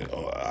saying,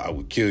 I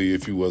would kill you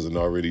if you wasn't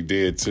already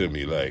dead to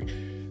me.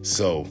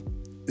 So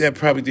that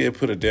probably did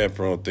put a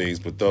damper on things,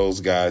 but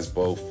those guys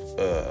both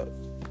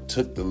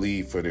took the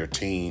lead for their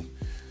team.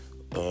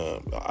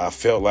 I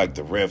felt like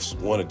the refs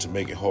wanted to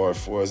make it hard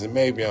for us, and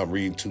maybe I'm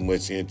reading too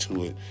much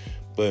into it,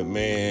 but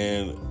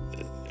man,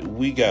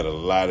 we got a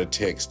lot of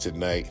texts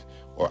tonight,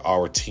 or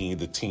our team,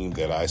 the team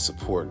that I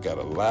support, got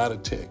a lot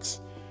of texts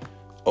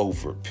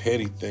over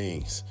petty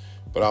things.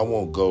 But I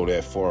won't go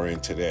that far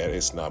into that.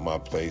 It's not my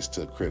place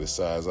to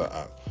criticize.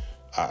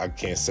 I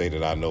can't say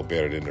that I know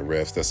better than the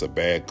refs. That's a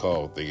bad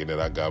call, thinking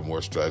that I got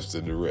more stripes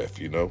than the ref,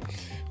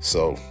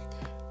 So,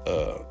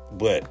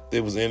 but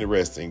it was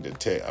interesting to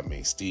tech. I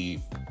mean,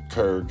 Steve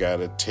Kerr got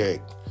a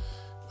tech.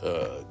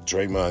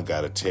 Draymond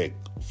got a tech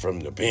from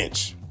the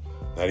bench,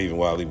 not even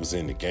while he was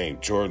in the game.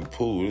 Jordan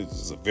Poole, this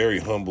is a very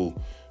humble,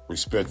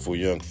 respectful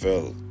young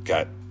fella,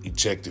 got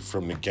ejected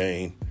from the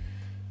game.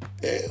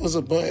 It was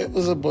a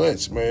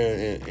bunch,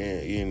 man.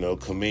 And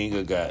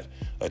Kuminga got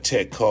a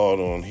tech called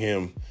on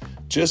him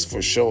just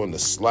for showing the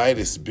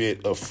slightest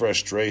bit of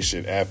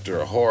frustration after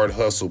a hard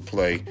hustle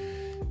play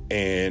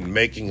and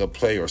making a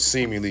play, or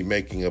seemingly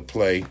making a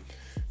play,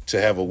 to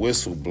have a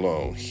whistle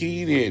blown.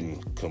 He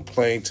didn't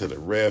complain to the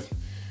ref.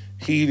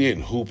 He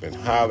didn't hoop and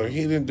holler.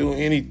 He didn't do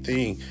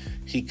anything.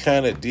 He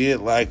kind of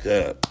did like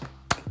how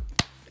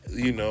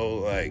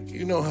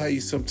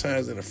you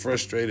sometimes in a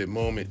frustrated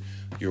moment,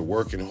 you're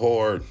working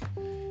hard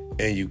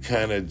and you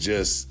kind of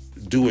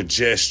just do a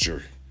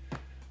gesture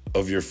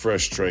of your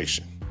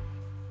frustration.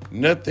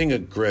 Nothing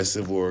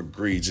aggressive or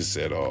egregious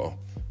at all,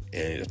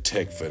 and a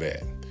tech for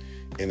that.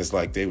 And it's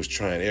like they was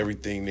trying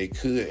everything they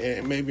could,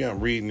 and maybe I'm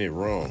reading it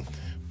wrong,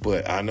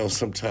 but I know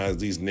sometimes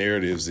these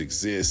narratives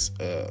exist,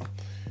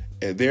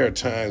 and there are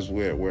times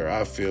where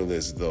I feel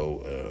as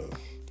though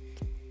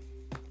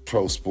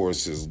pro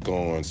sports is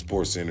going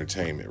sports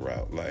entertainment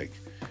route. Like,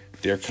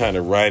 they're kind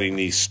of writing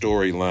these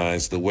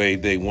storylines the way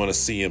they want to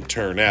see them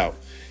turn out.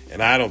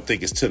 And I don't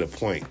think it's to the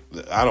point.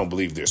 I don't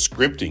believe they're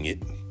scripting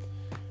it,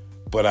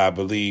 but I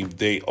believe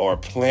they are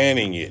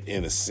planning it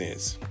in a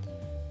sense.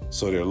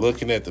 So they're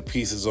looking at the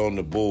pieces on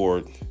the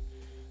board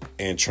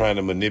and trying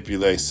to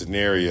manipulate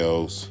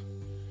scenarios,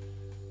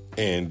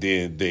 and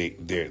then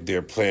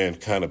their plan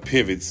kind of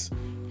pivots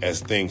as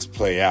things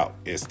play out,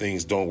 as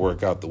things don't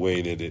work out the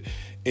way that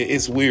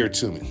it's weird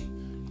to me.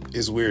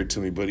 It's weird to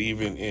me, but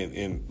even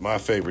in my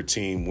favorite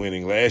team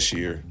winning last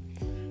year,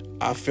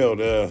 I felt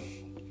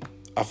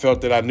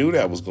that I knew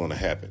that was going to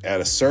happen. At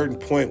a certain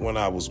point when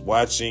I was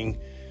watching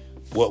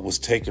what was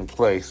taking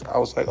place, I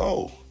was like,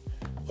 oh,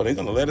 they're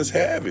going to let us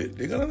have it.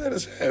 They're going to let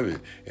us have it.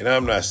 And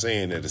I'm not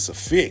saying that it's a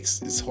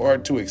fix. It's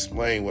hard to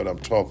explain what I'm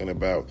talking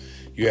about.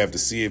 You have to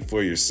see it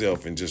for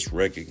yourself and just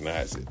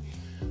recognize it.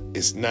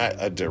 It's not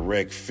a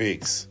direct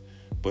fix,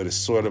 but it's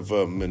sort of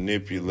a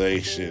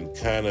manipulation,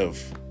 kind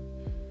of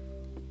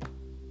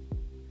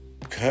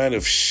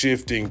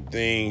shifting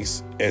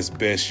things as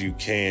best you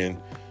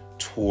can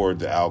toward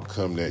the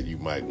outcome that you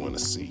might want to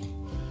see.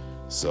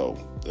 So,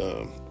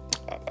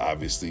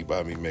 obviously,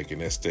 by me making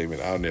that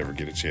statement, I'll never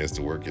get a chance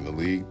to work in the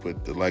league,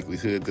 but the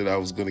likelihood that I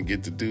was going to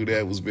get to do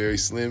that was very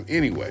slim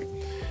anyway.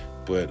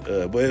 But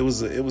it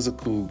was a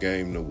cool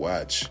game to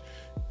watch.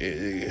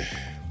 It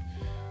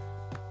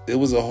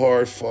was a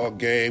hard-fought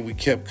game. We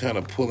kept kind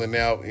of pulling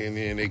out, and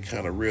then they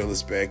kind of reel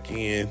us back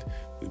in.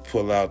 We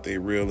pull out, they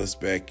reel us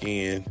back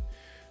in.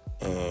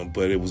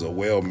 But it was a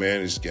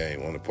well-managed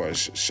game on the part.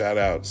 Shout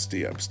out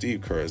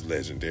Steve Kerr is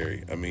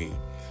legendary. I mean,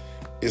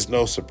 it's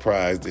no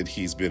surprise that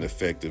he's been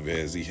effective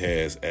as he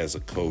has as a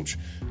coach.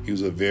 He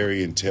was a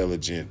very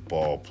intelligent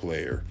ball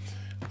player.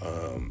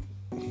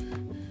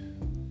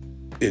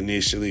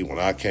 Initially, when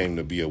I came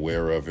to be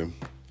aware of him,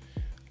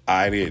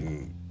 I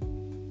didn't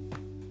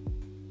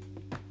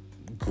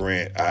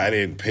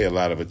pay a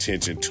lot of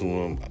attention to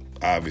him,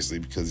 obviously,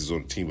 because he's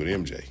on the team with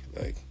MJ.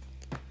 Like,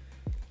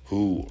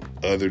 who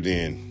other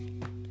than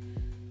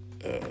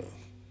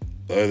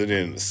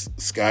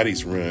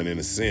Scotty's run, in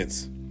a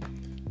sense,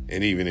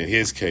 and even in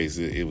his case,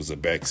 it was a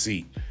back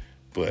seat.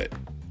 But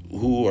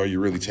who are you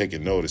really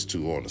taking notice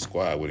to on the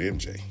squad with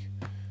MJ?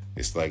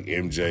 It's like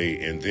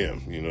MJ and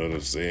them, you know what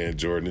I'm saying?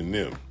 Jordan and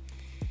them.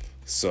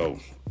 So,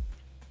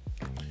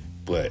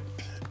 but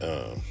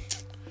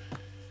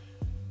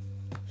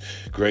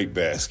great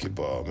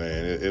basketball,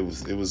 man. It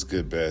was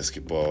good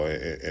basketball,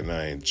 and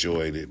I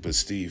enjoyed it. But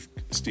Steve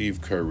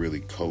Kerr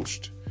really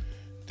coached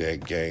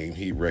that game.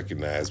 He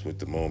recognized what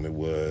the moment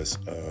was.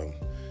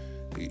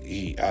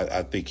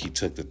 I think he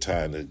took the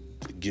time to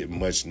get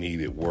much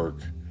needed work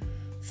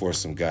for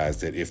some guys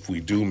that, if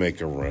we do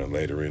make a run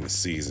later in the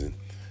season,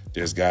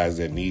 there's guys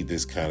that need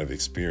this kind of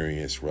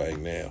experience right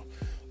now.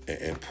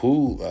 And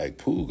Poole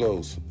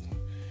goes,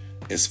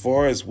 as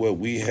far as what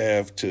we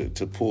have to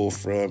pull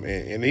from,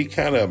 and he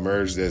kind of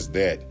emerged as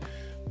that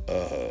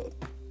a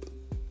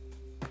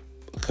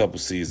couple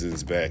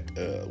seasons back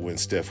when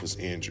Steph was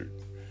injured.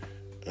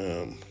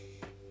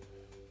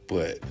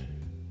 But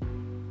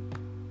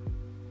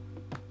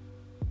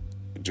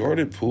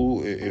Jordan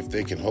Poole, if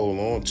they can hold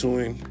on to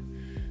him,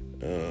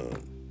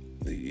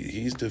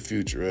 he's the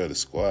future of the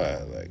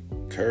squad. Like,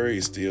 Curry,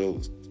 he's still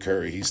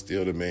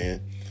the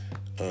man.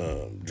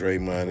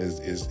 Draymond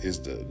is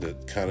the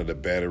kind of the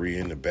battery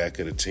in the back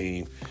of the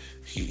team.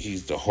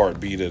 He's the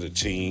heartbeat of the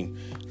team.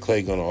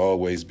 Clay gonna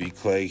always be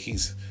Clay.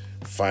 He's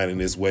finding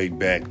his way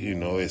back.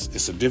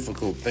 It's a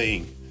difficult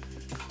thing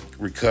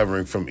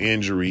recovering from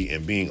injury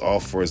and being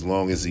off for as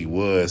long as he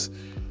was.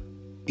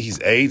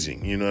 He's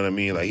aging, you know what I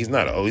mean? Like, he's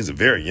a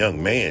very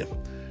young man,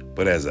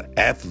 but as an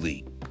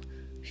athlete,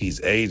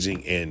 he's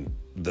aging, and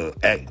the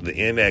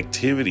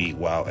inactivity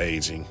while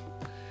aging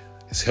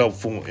is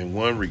helpful in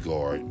one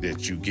regard,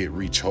 that you get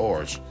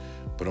recharged.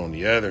 But on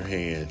the other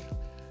hand,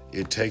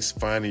 it takes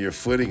finding your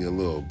footing a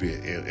little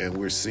bit, and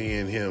we're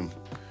seeing him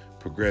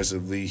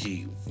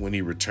progressively. When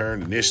he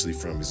returned initially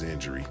from his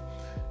injury,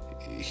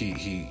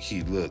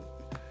 he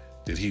looked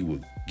that he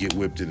would get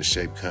whipped into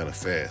shape kind of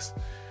fast.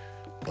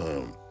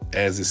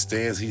 As it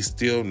stands, he's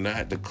still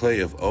not the Clay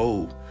of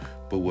old,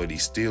 but what he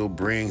still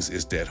brings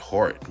is that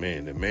heart,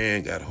 man. The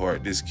man got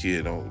heart. This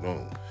kid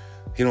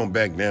don't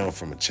back down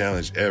from a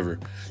challenge ever,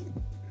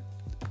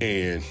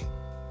 and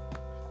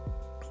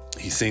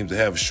he seems to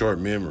have a short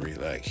memory.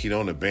 Like, he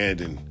don't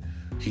abandon.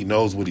 He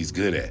knows what he's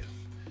good at.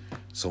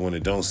 So when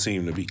it don't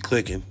seem to be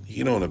clicking,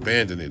 he don't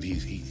abandon it.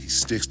 He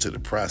sticks to the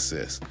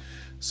process.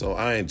 So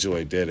I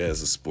enjoyed that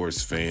as a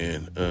sports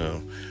fan.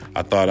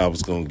 I thought I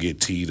was gonna get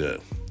T to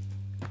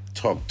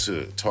talk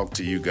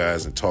to you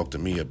guys and talk to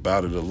me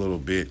about it a little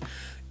bit.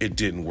 It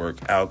didn't work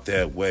out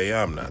that way.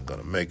 I'm not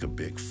gonna make a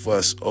big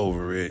fuss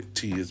over it.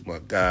 T is my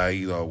guy.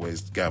 He's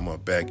always got my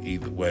back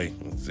either way. You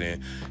know what I'm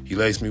saying? He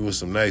laced me with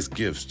some nice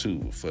gifts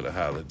too for the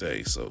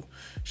holiday. So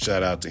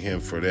shout out to him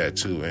for that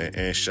too,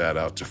 and shout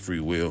out to Free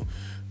Will,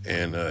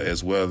 and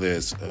as well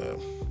as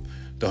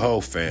the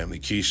whole family,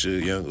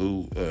 Keisha, Young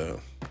Oo.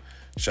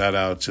 Shout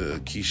out to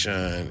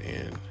Keyshawn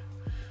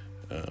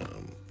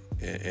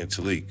and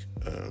Talik.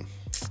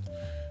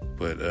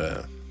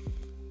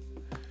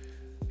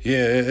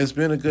 Yeah, it's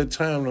been a good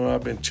time though.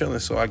 I've been chilling,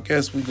 so I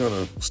guess we're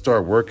gonna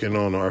start working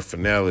on our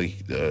finale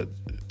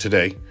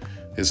today.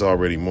 It's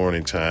already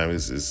morning time.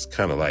 It's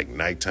kind of like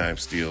nighttime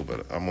still,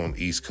 but I'm on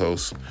the East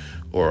Coast,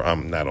 or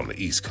I'm not on the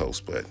East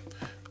Coast, but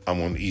I'm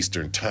on the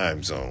Eastern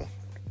time zone.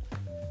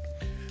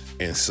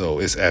 And so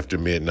it's after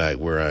midnight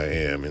where I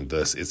am, and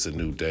thus it's a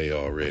new day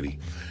already.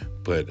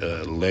 But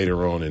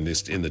later on in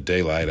the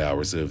daylight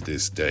hours of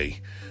this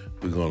day,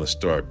 we're going to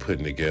start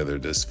putting together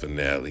this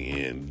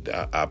finale. And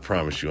I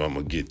promise you I'm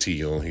going to get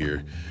T on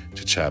here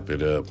to chop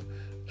it up.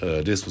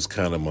 This was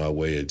kind of my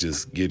way of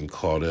just getting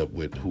caught up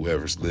with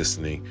whoever's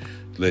listening,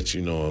 let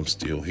you know I'm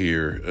still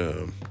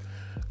here.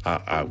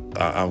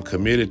 I'm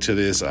committed to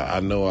this. I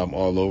know I'm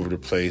all over the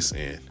place,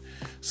 and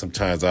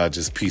sometimes I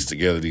just piece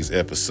together these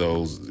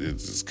episodes. It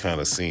just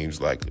kind of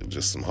seems like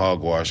just some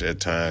hogwash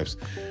at times.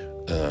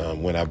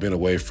 When I've been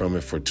away from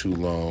it for too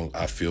long,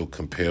 I feel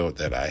compelled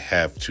that I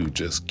have to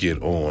just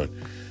get on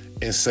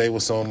and say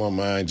what's on my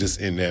mind just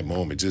in that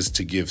moment, just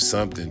to give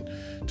something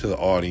to the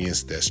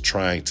audience that's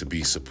trying to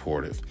be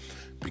supportive.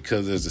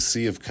 Because there's a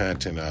sea of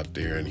content out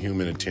there, and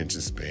human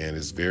attention span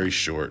is very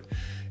short.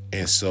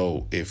 And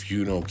so if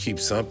you don't keep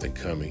something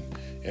coming,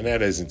 and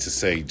that isn't to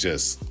say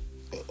just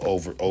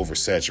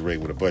oversaturate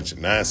with a bunch of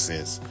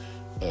nonsense,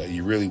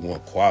 you really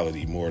want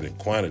quality more than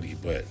quantity.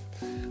 But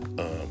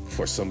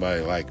for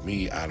somebody like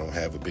me, I don't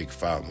have a big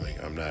following.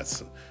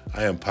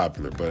 I am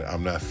popular, but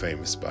I'm not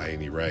famous by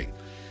any right.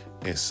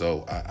 And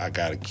so I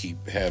got to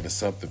keep having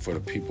something for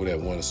the people that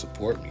want to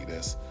support me,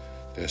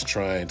 that's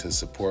trying to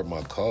support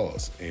my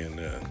cause.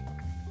 And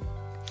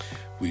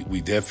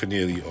we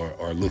definitely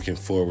are looking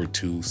forward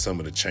to some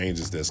of the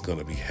changes that's going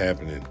to be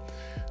happening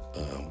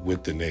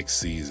with the next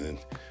season.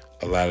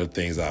 A lot of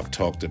things I've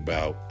talked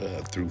about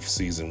through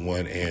season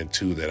 1 and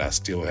 2 that I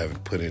still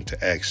haven't put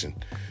into action.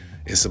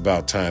 It's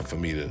about time for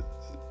me to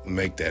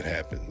make that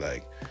happen.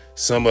 Like,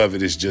 some of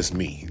it is just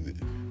me.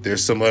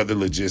 There's some other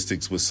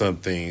logistics with some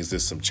things.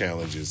 There's some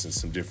challenges and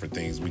some different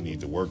things we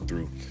need to work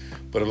through.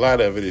 But a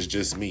lot of it is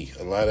just me.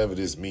 A lot of it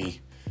is me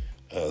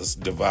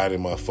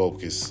dividing my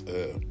focus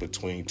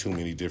between too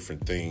many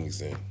different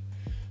things, and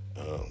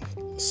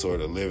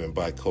sort of living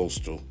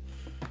bi-coastal,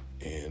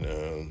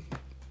 and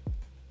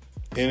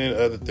then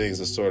other things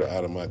are sort of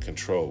out of my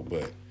control.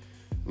 But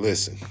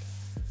listen,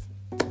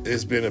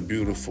 it's been a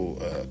beautiful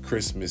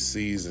Christmas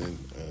season.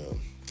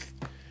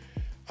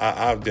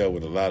 I've dealt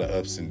with a lot of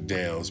ups and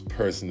downs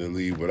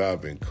personally, but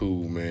I've been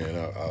cool,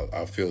 man.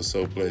 I feel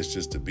so blessed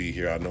just to be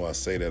here. I know I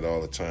say that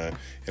all the time,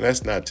 and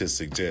that's not to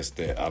suggest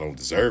that I don't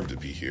deserve to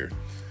be here,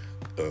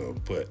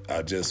 but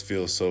I just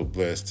feel so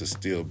blessed to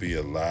still be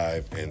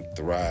alive and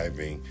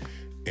thriving,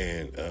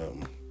 and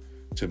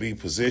to be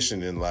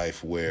positioned in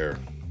life where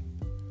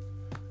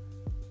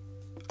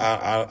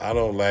I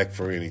don't lack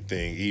for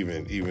anything,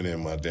 even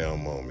in my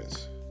down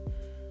moments.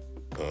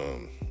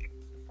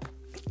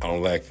 I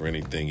don't lack for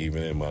anything,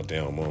 even in my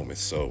down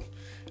moments. So,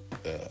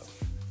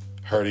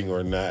 hurting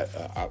or not,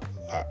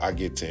 I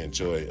get to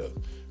enjoy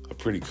a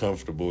pretty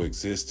comfortable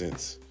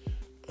existence.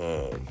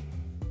 I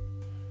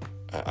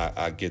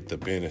get the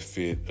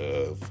benefit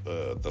of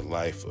the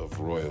life of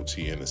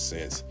royalty, in a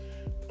sense.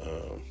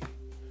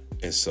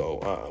 And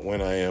so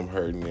when I am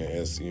hurting,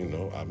 as you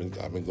know, I've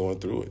been going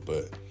through it,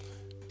 but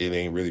it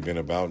ain't really been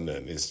about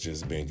nothing. It's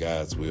just been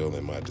God's will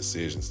and my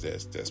decisions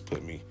that's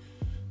put me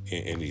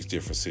in these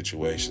different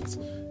situations.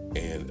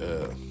 And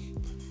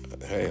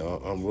hey,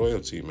 I'm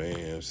royalty, man. You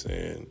know what I'm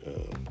saying.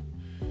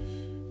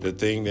 The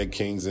thing that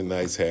kings and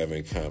knights have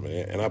in common,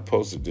 and I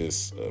posted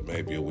this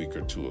maybe a week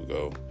or two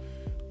ago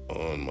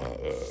on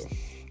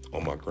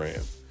my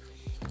gram.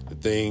 The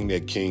thing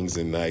that kings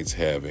and knights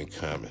have in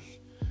common: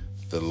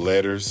 the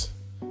letters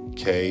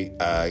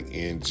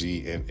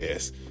K-I-N-G and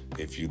S.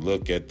 If you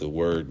look at the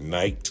word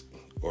knight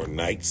or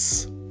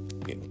knights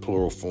in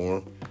plural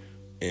form,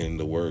 and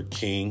the word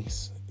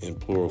kings in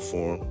plural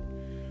form,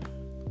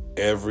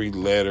 every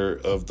letter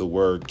of the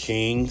word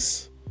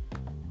kings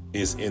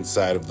is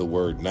inside of the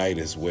word knight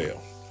as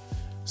well.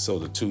 So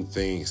the two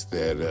things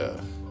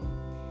that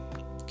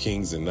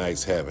kings and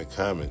knights have in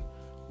common,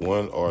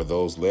 one are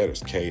those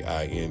letters,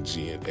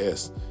 K-I-N-G and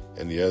S.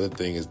 And the other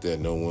thing is that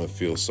no one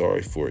feels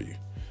sorry for you.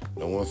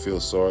 No one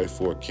feels sorry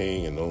for a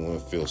king, and no one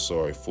feels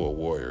sorry for a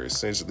warrior.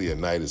 Essentially, a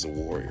knight is a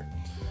warrior.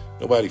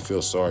 Nobody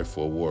feels sorry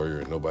for a warrior,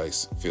 and nobody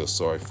feels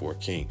sorry for a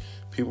king.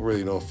 People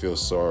really don't feel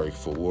sorry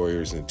for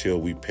warriors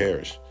until we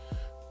perish.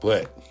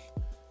 But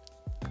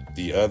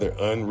the other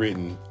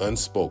unwritten,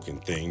 unspoken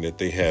thing that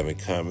they have in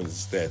common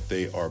is that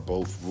they are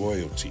both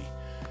royalty.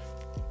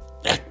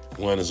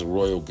 One is a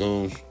royal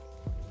goon,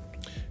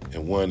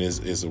 and one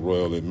is a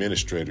royal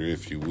administrator,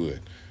 if you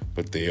would.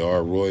 But they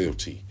are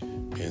royalty.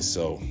 And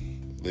so,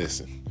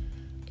 listen,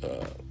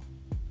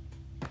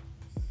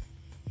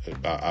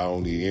 I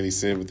don't need any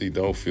sympathy.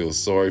 Don't feel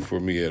sorry for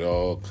me at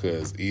all,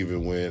 because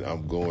even when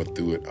I'm going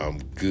through it, I'm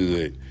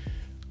good.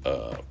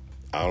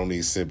 I don't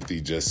need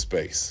sympathy, just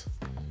space.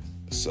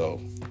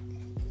 So,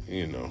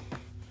 you know,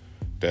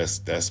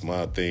 that's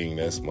my thing.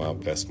 That's my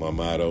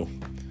motto.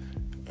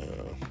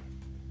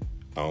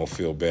 I don't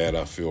feel bad.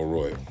 I feel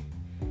royal.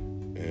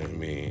 And I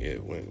mean,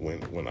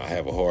 when I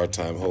have a hard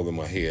time holding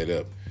my head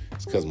up,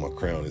 it's because my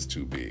crown is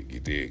too big.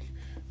 You dig?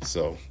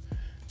 So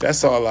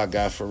that's all I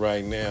got for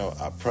right now.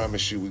 I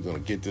promise you, we're gonna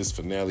get this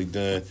finale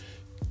done.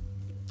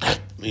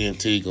 Me and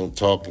T gonna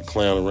talk and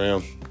clown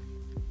around.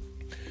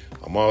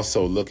 I'm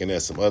also looking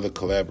at some other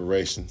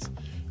collaborations.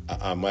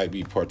 I might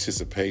be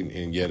participating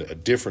in yet a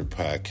different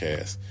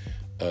podcast,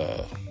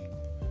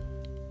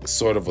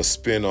 sort of a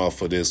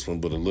spin-off of this one,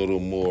 but a little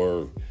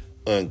more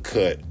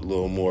uncut, a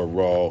little more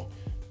raw.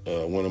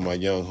 One of my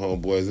young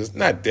homeboys, it's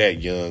not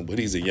that young, but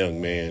he's a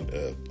young man,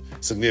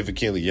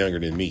 significantly younger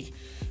than me.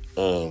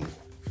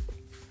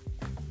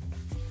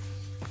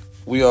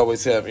 We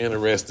always have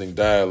interesting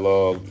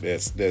dialogue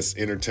that's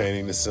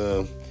entertaining to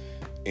some,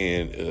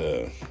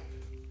 and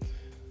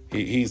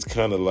he's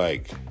kind of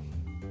like,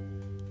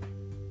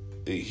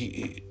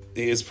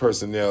 his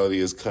personality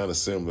is kind of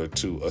similar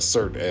to a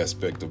certain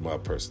aspect of my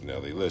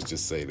personality. Let's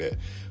just say that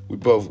we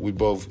both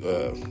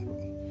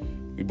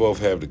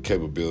have the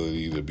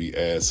capability to be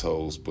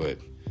assholes, but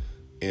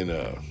in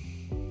a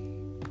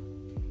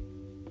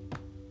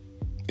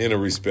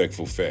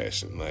respectful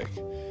fashion, like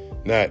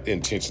not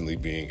intentionally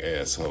being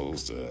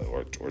assholes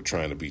or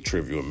trying to be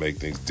trivial and make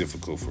things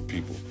difficult for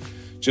people.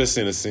 Just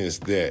in a sense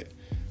that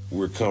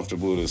we're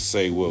comfortable to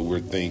say what we're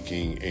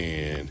thinking,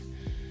 and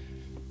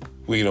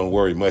we don't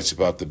worry much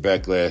about the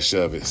backlash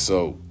of it.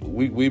 So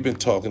we've been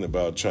talking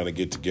about trying to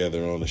get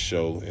together on the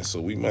show, and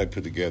so we might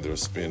put together a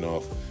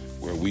spin-off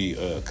where we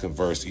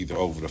converse either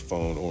over the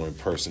phone or in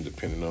person,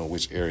 depending on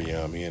which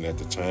area I'm in at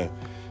the time.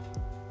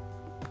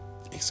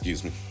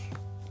 Excuse me.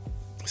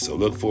 So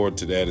look forward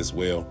to that as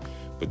well.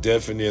 But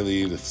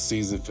definitely the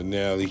season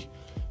finale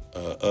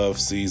of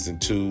season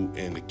 2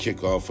 and the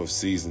kickoff of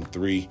season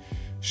 3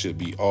 should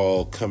be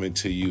all coming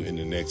to you in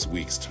the next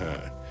week's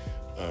time.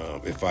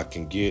 If I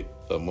can get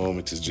a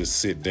moment to just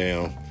sit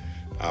down,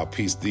 I'll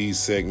piece these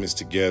segments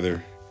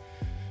together,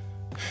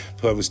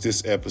 publish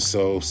this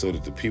episode so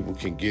that the people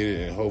can get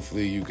it, and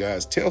hopefully you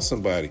guys tell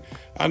somebody.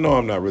 I know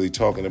I'm not really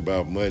talking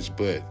about much,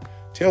 but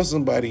tell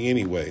somebody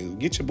anyway.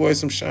 Get your boy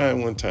some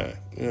shine one time.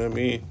 You know what I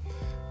mean?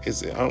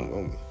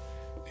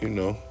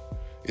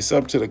 It's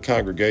up to the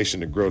congregation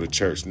to grow the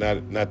church,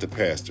 not the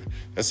pastor.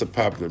 That's a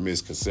popular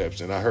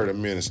misconception. I heard a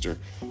minister.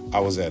 I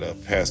was at a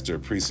pastor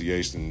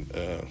appreciation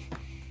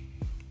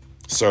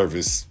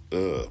service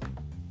a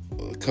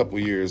couple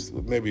years,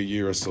 maybe a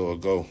year or so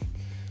ago,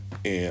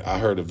 and I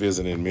heard a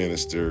visiting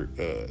minister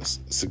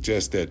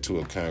suggest that to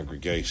a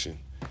congregation,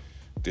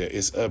 that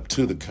it's up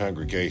to the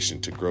congregation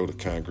to grow the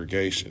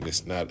congregation.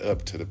 It's not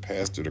up to the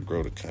pastor to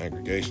grow the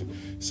congregation.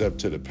 It's up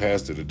to the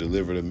pastor to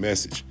deliver the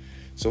message.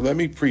 So let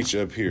me preach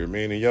up here,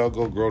 man, and y'all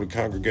go grow the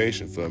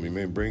congregation for me,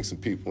 man. Bring some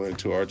people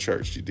into our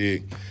church, you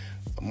dig?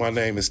 My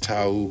name is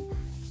Tau,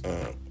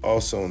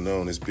 also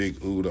known as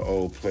Big Oo, the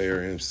old player.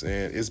 You know what I'm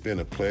saying? It's been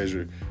a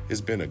pleasure.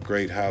 It's been a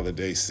great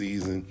holiday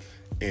season,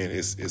 and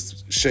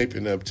it's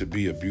shaping up to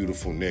be a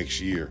beautiful next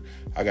year.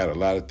 I got a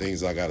lot of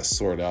things I got to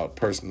sort out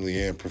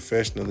personally and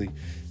professionally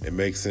and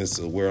make sense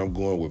of where I'm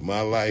going with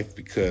my life,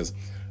 because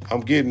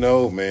I'm getting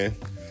old, man,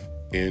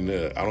 and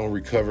I don't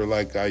recover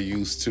like I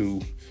used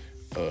to.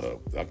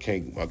 I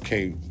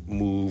can't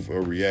move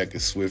or react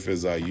as swift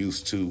as I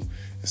used to.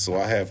 And so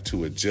I have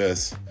to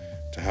adjust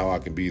to how I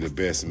can be the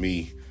best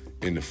me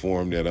in the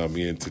form that I'm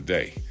in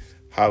today.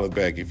 Holler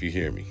back if you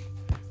hear me.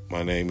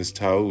 My name is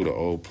Tau, the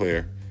old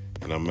player,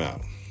 and I'm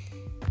out.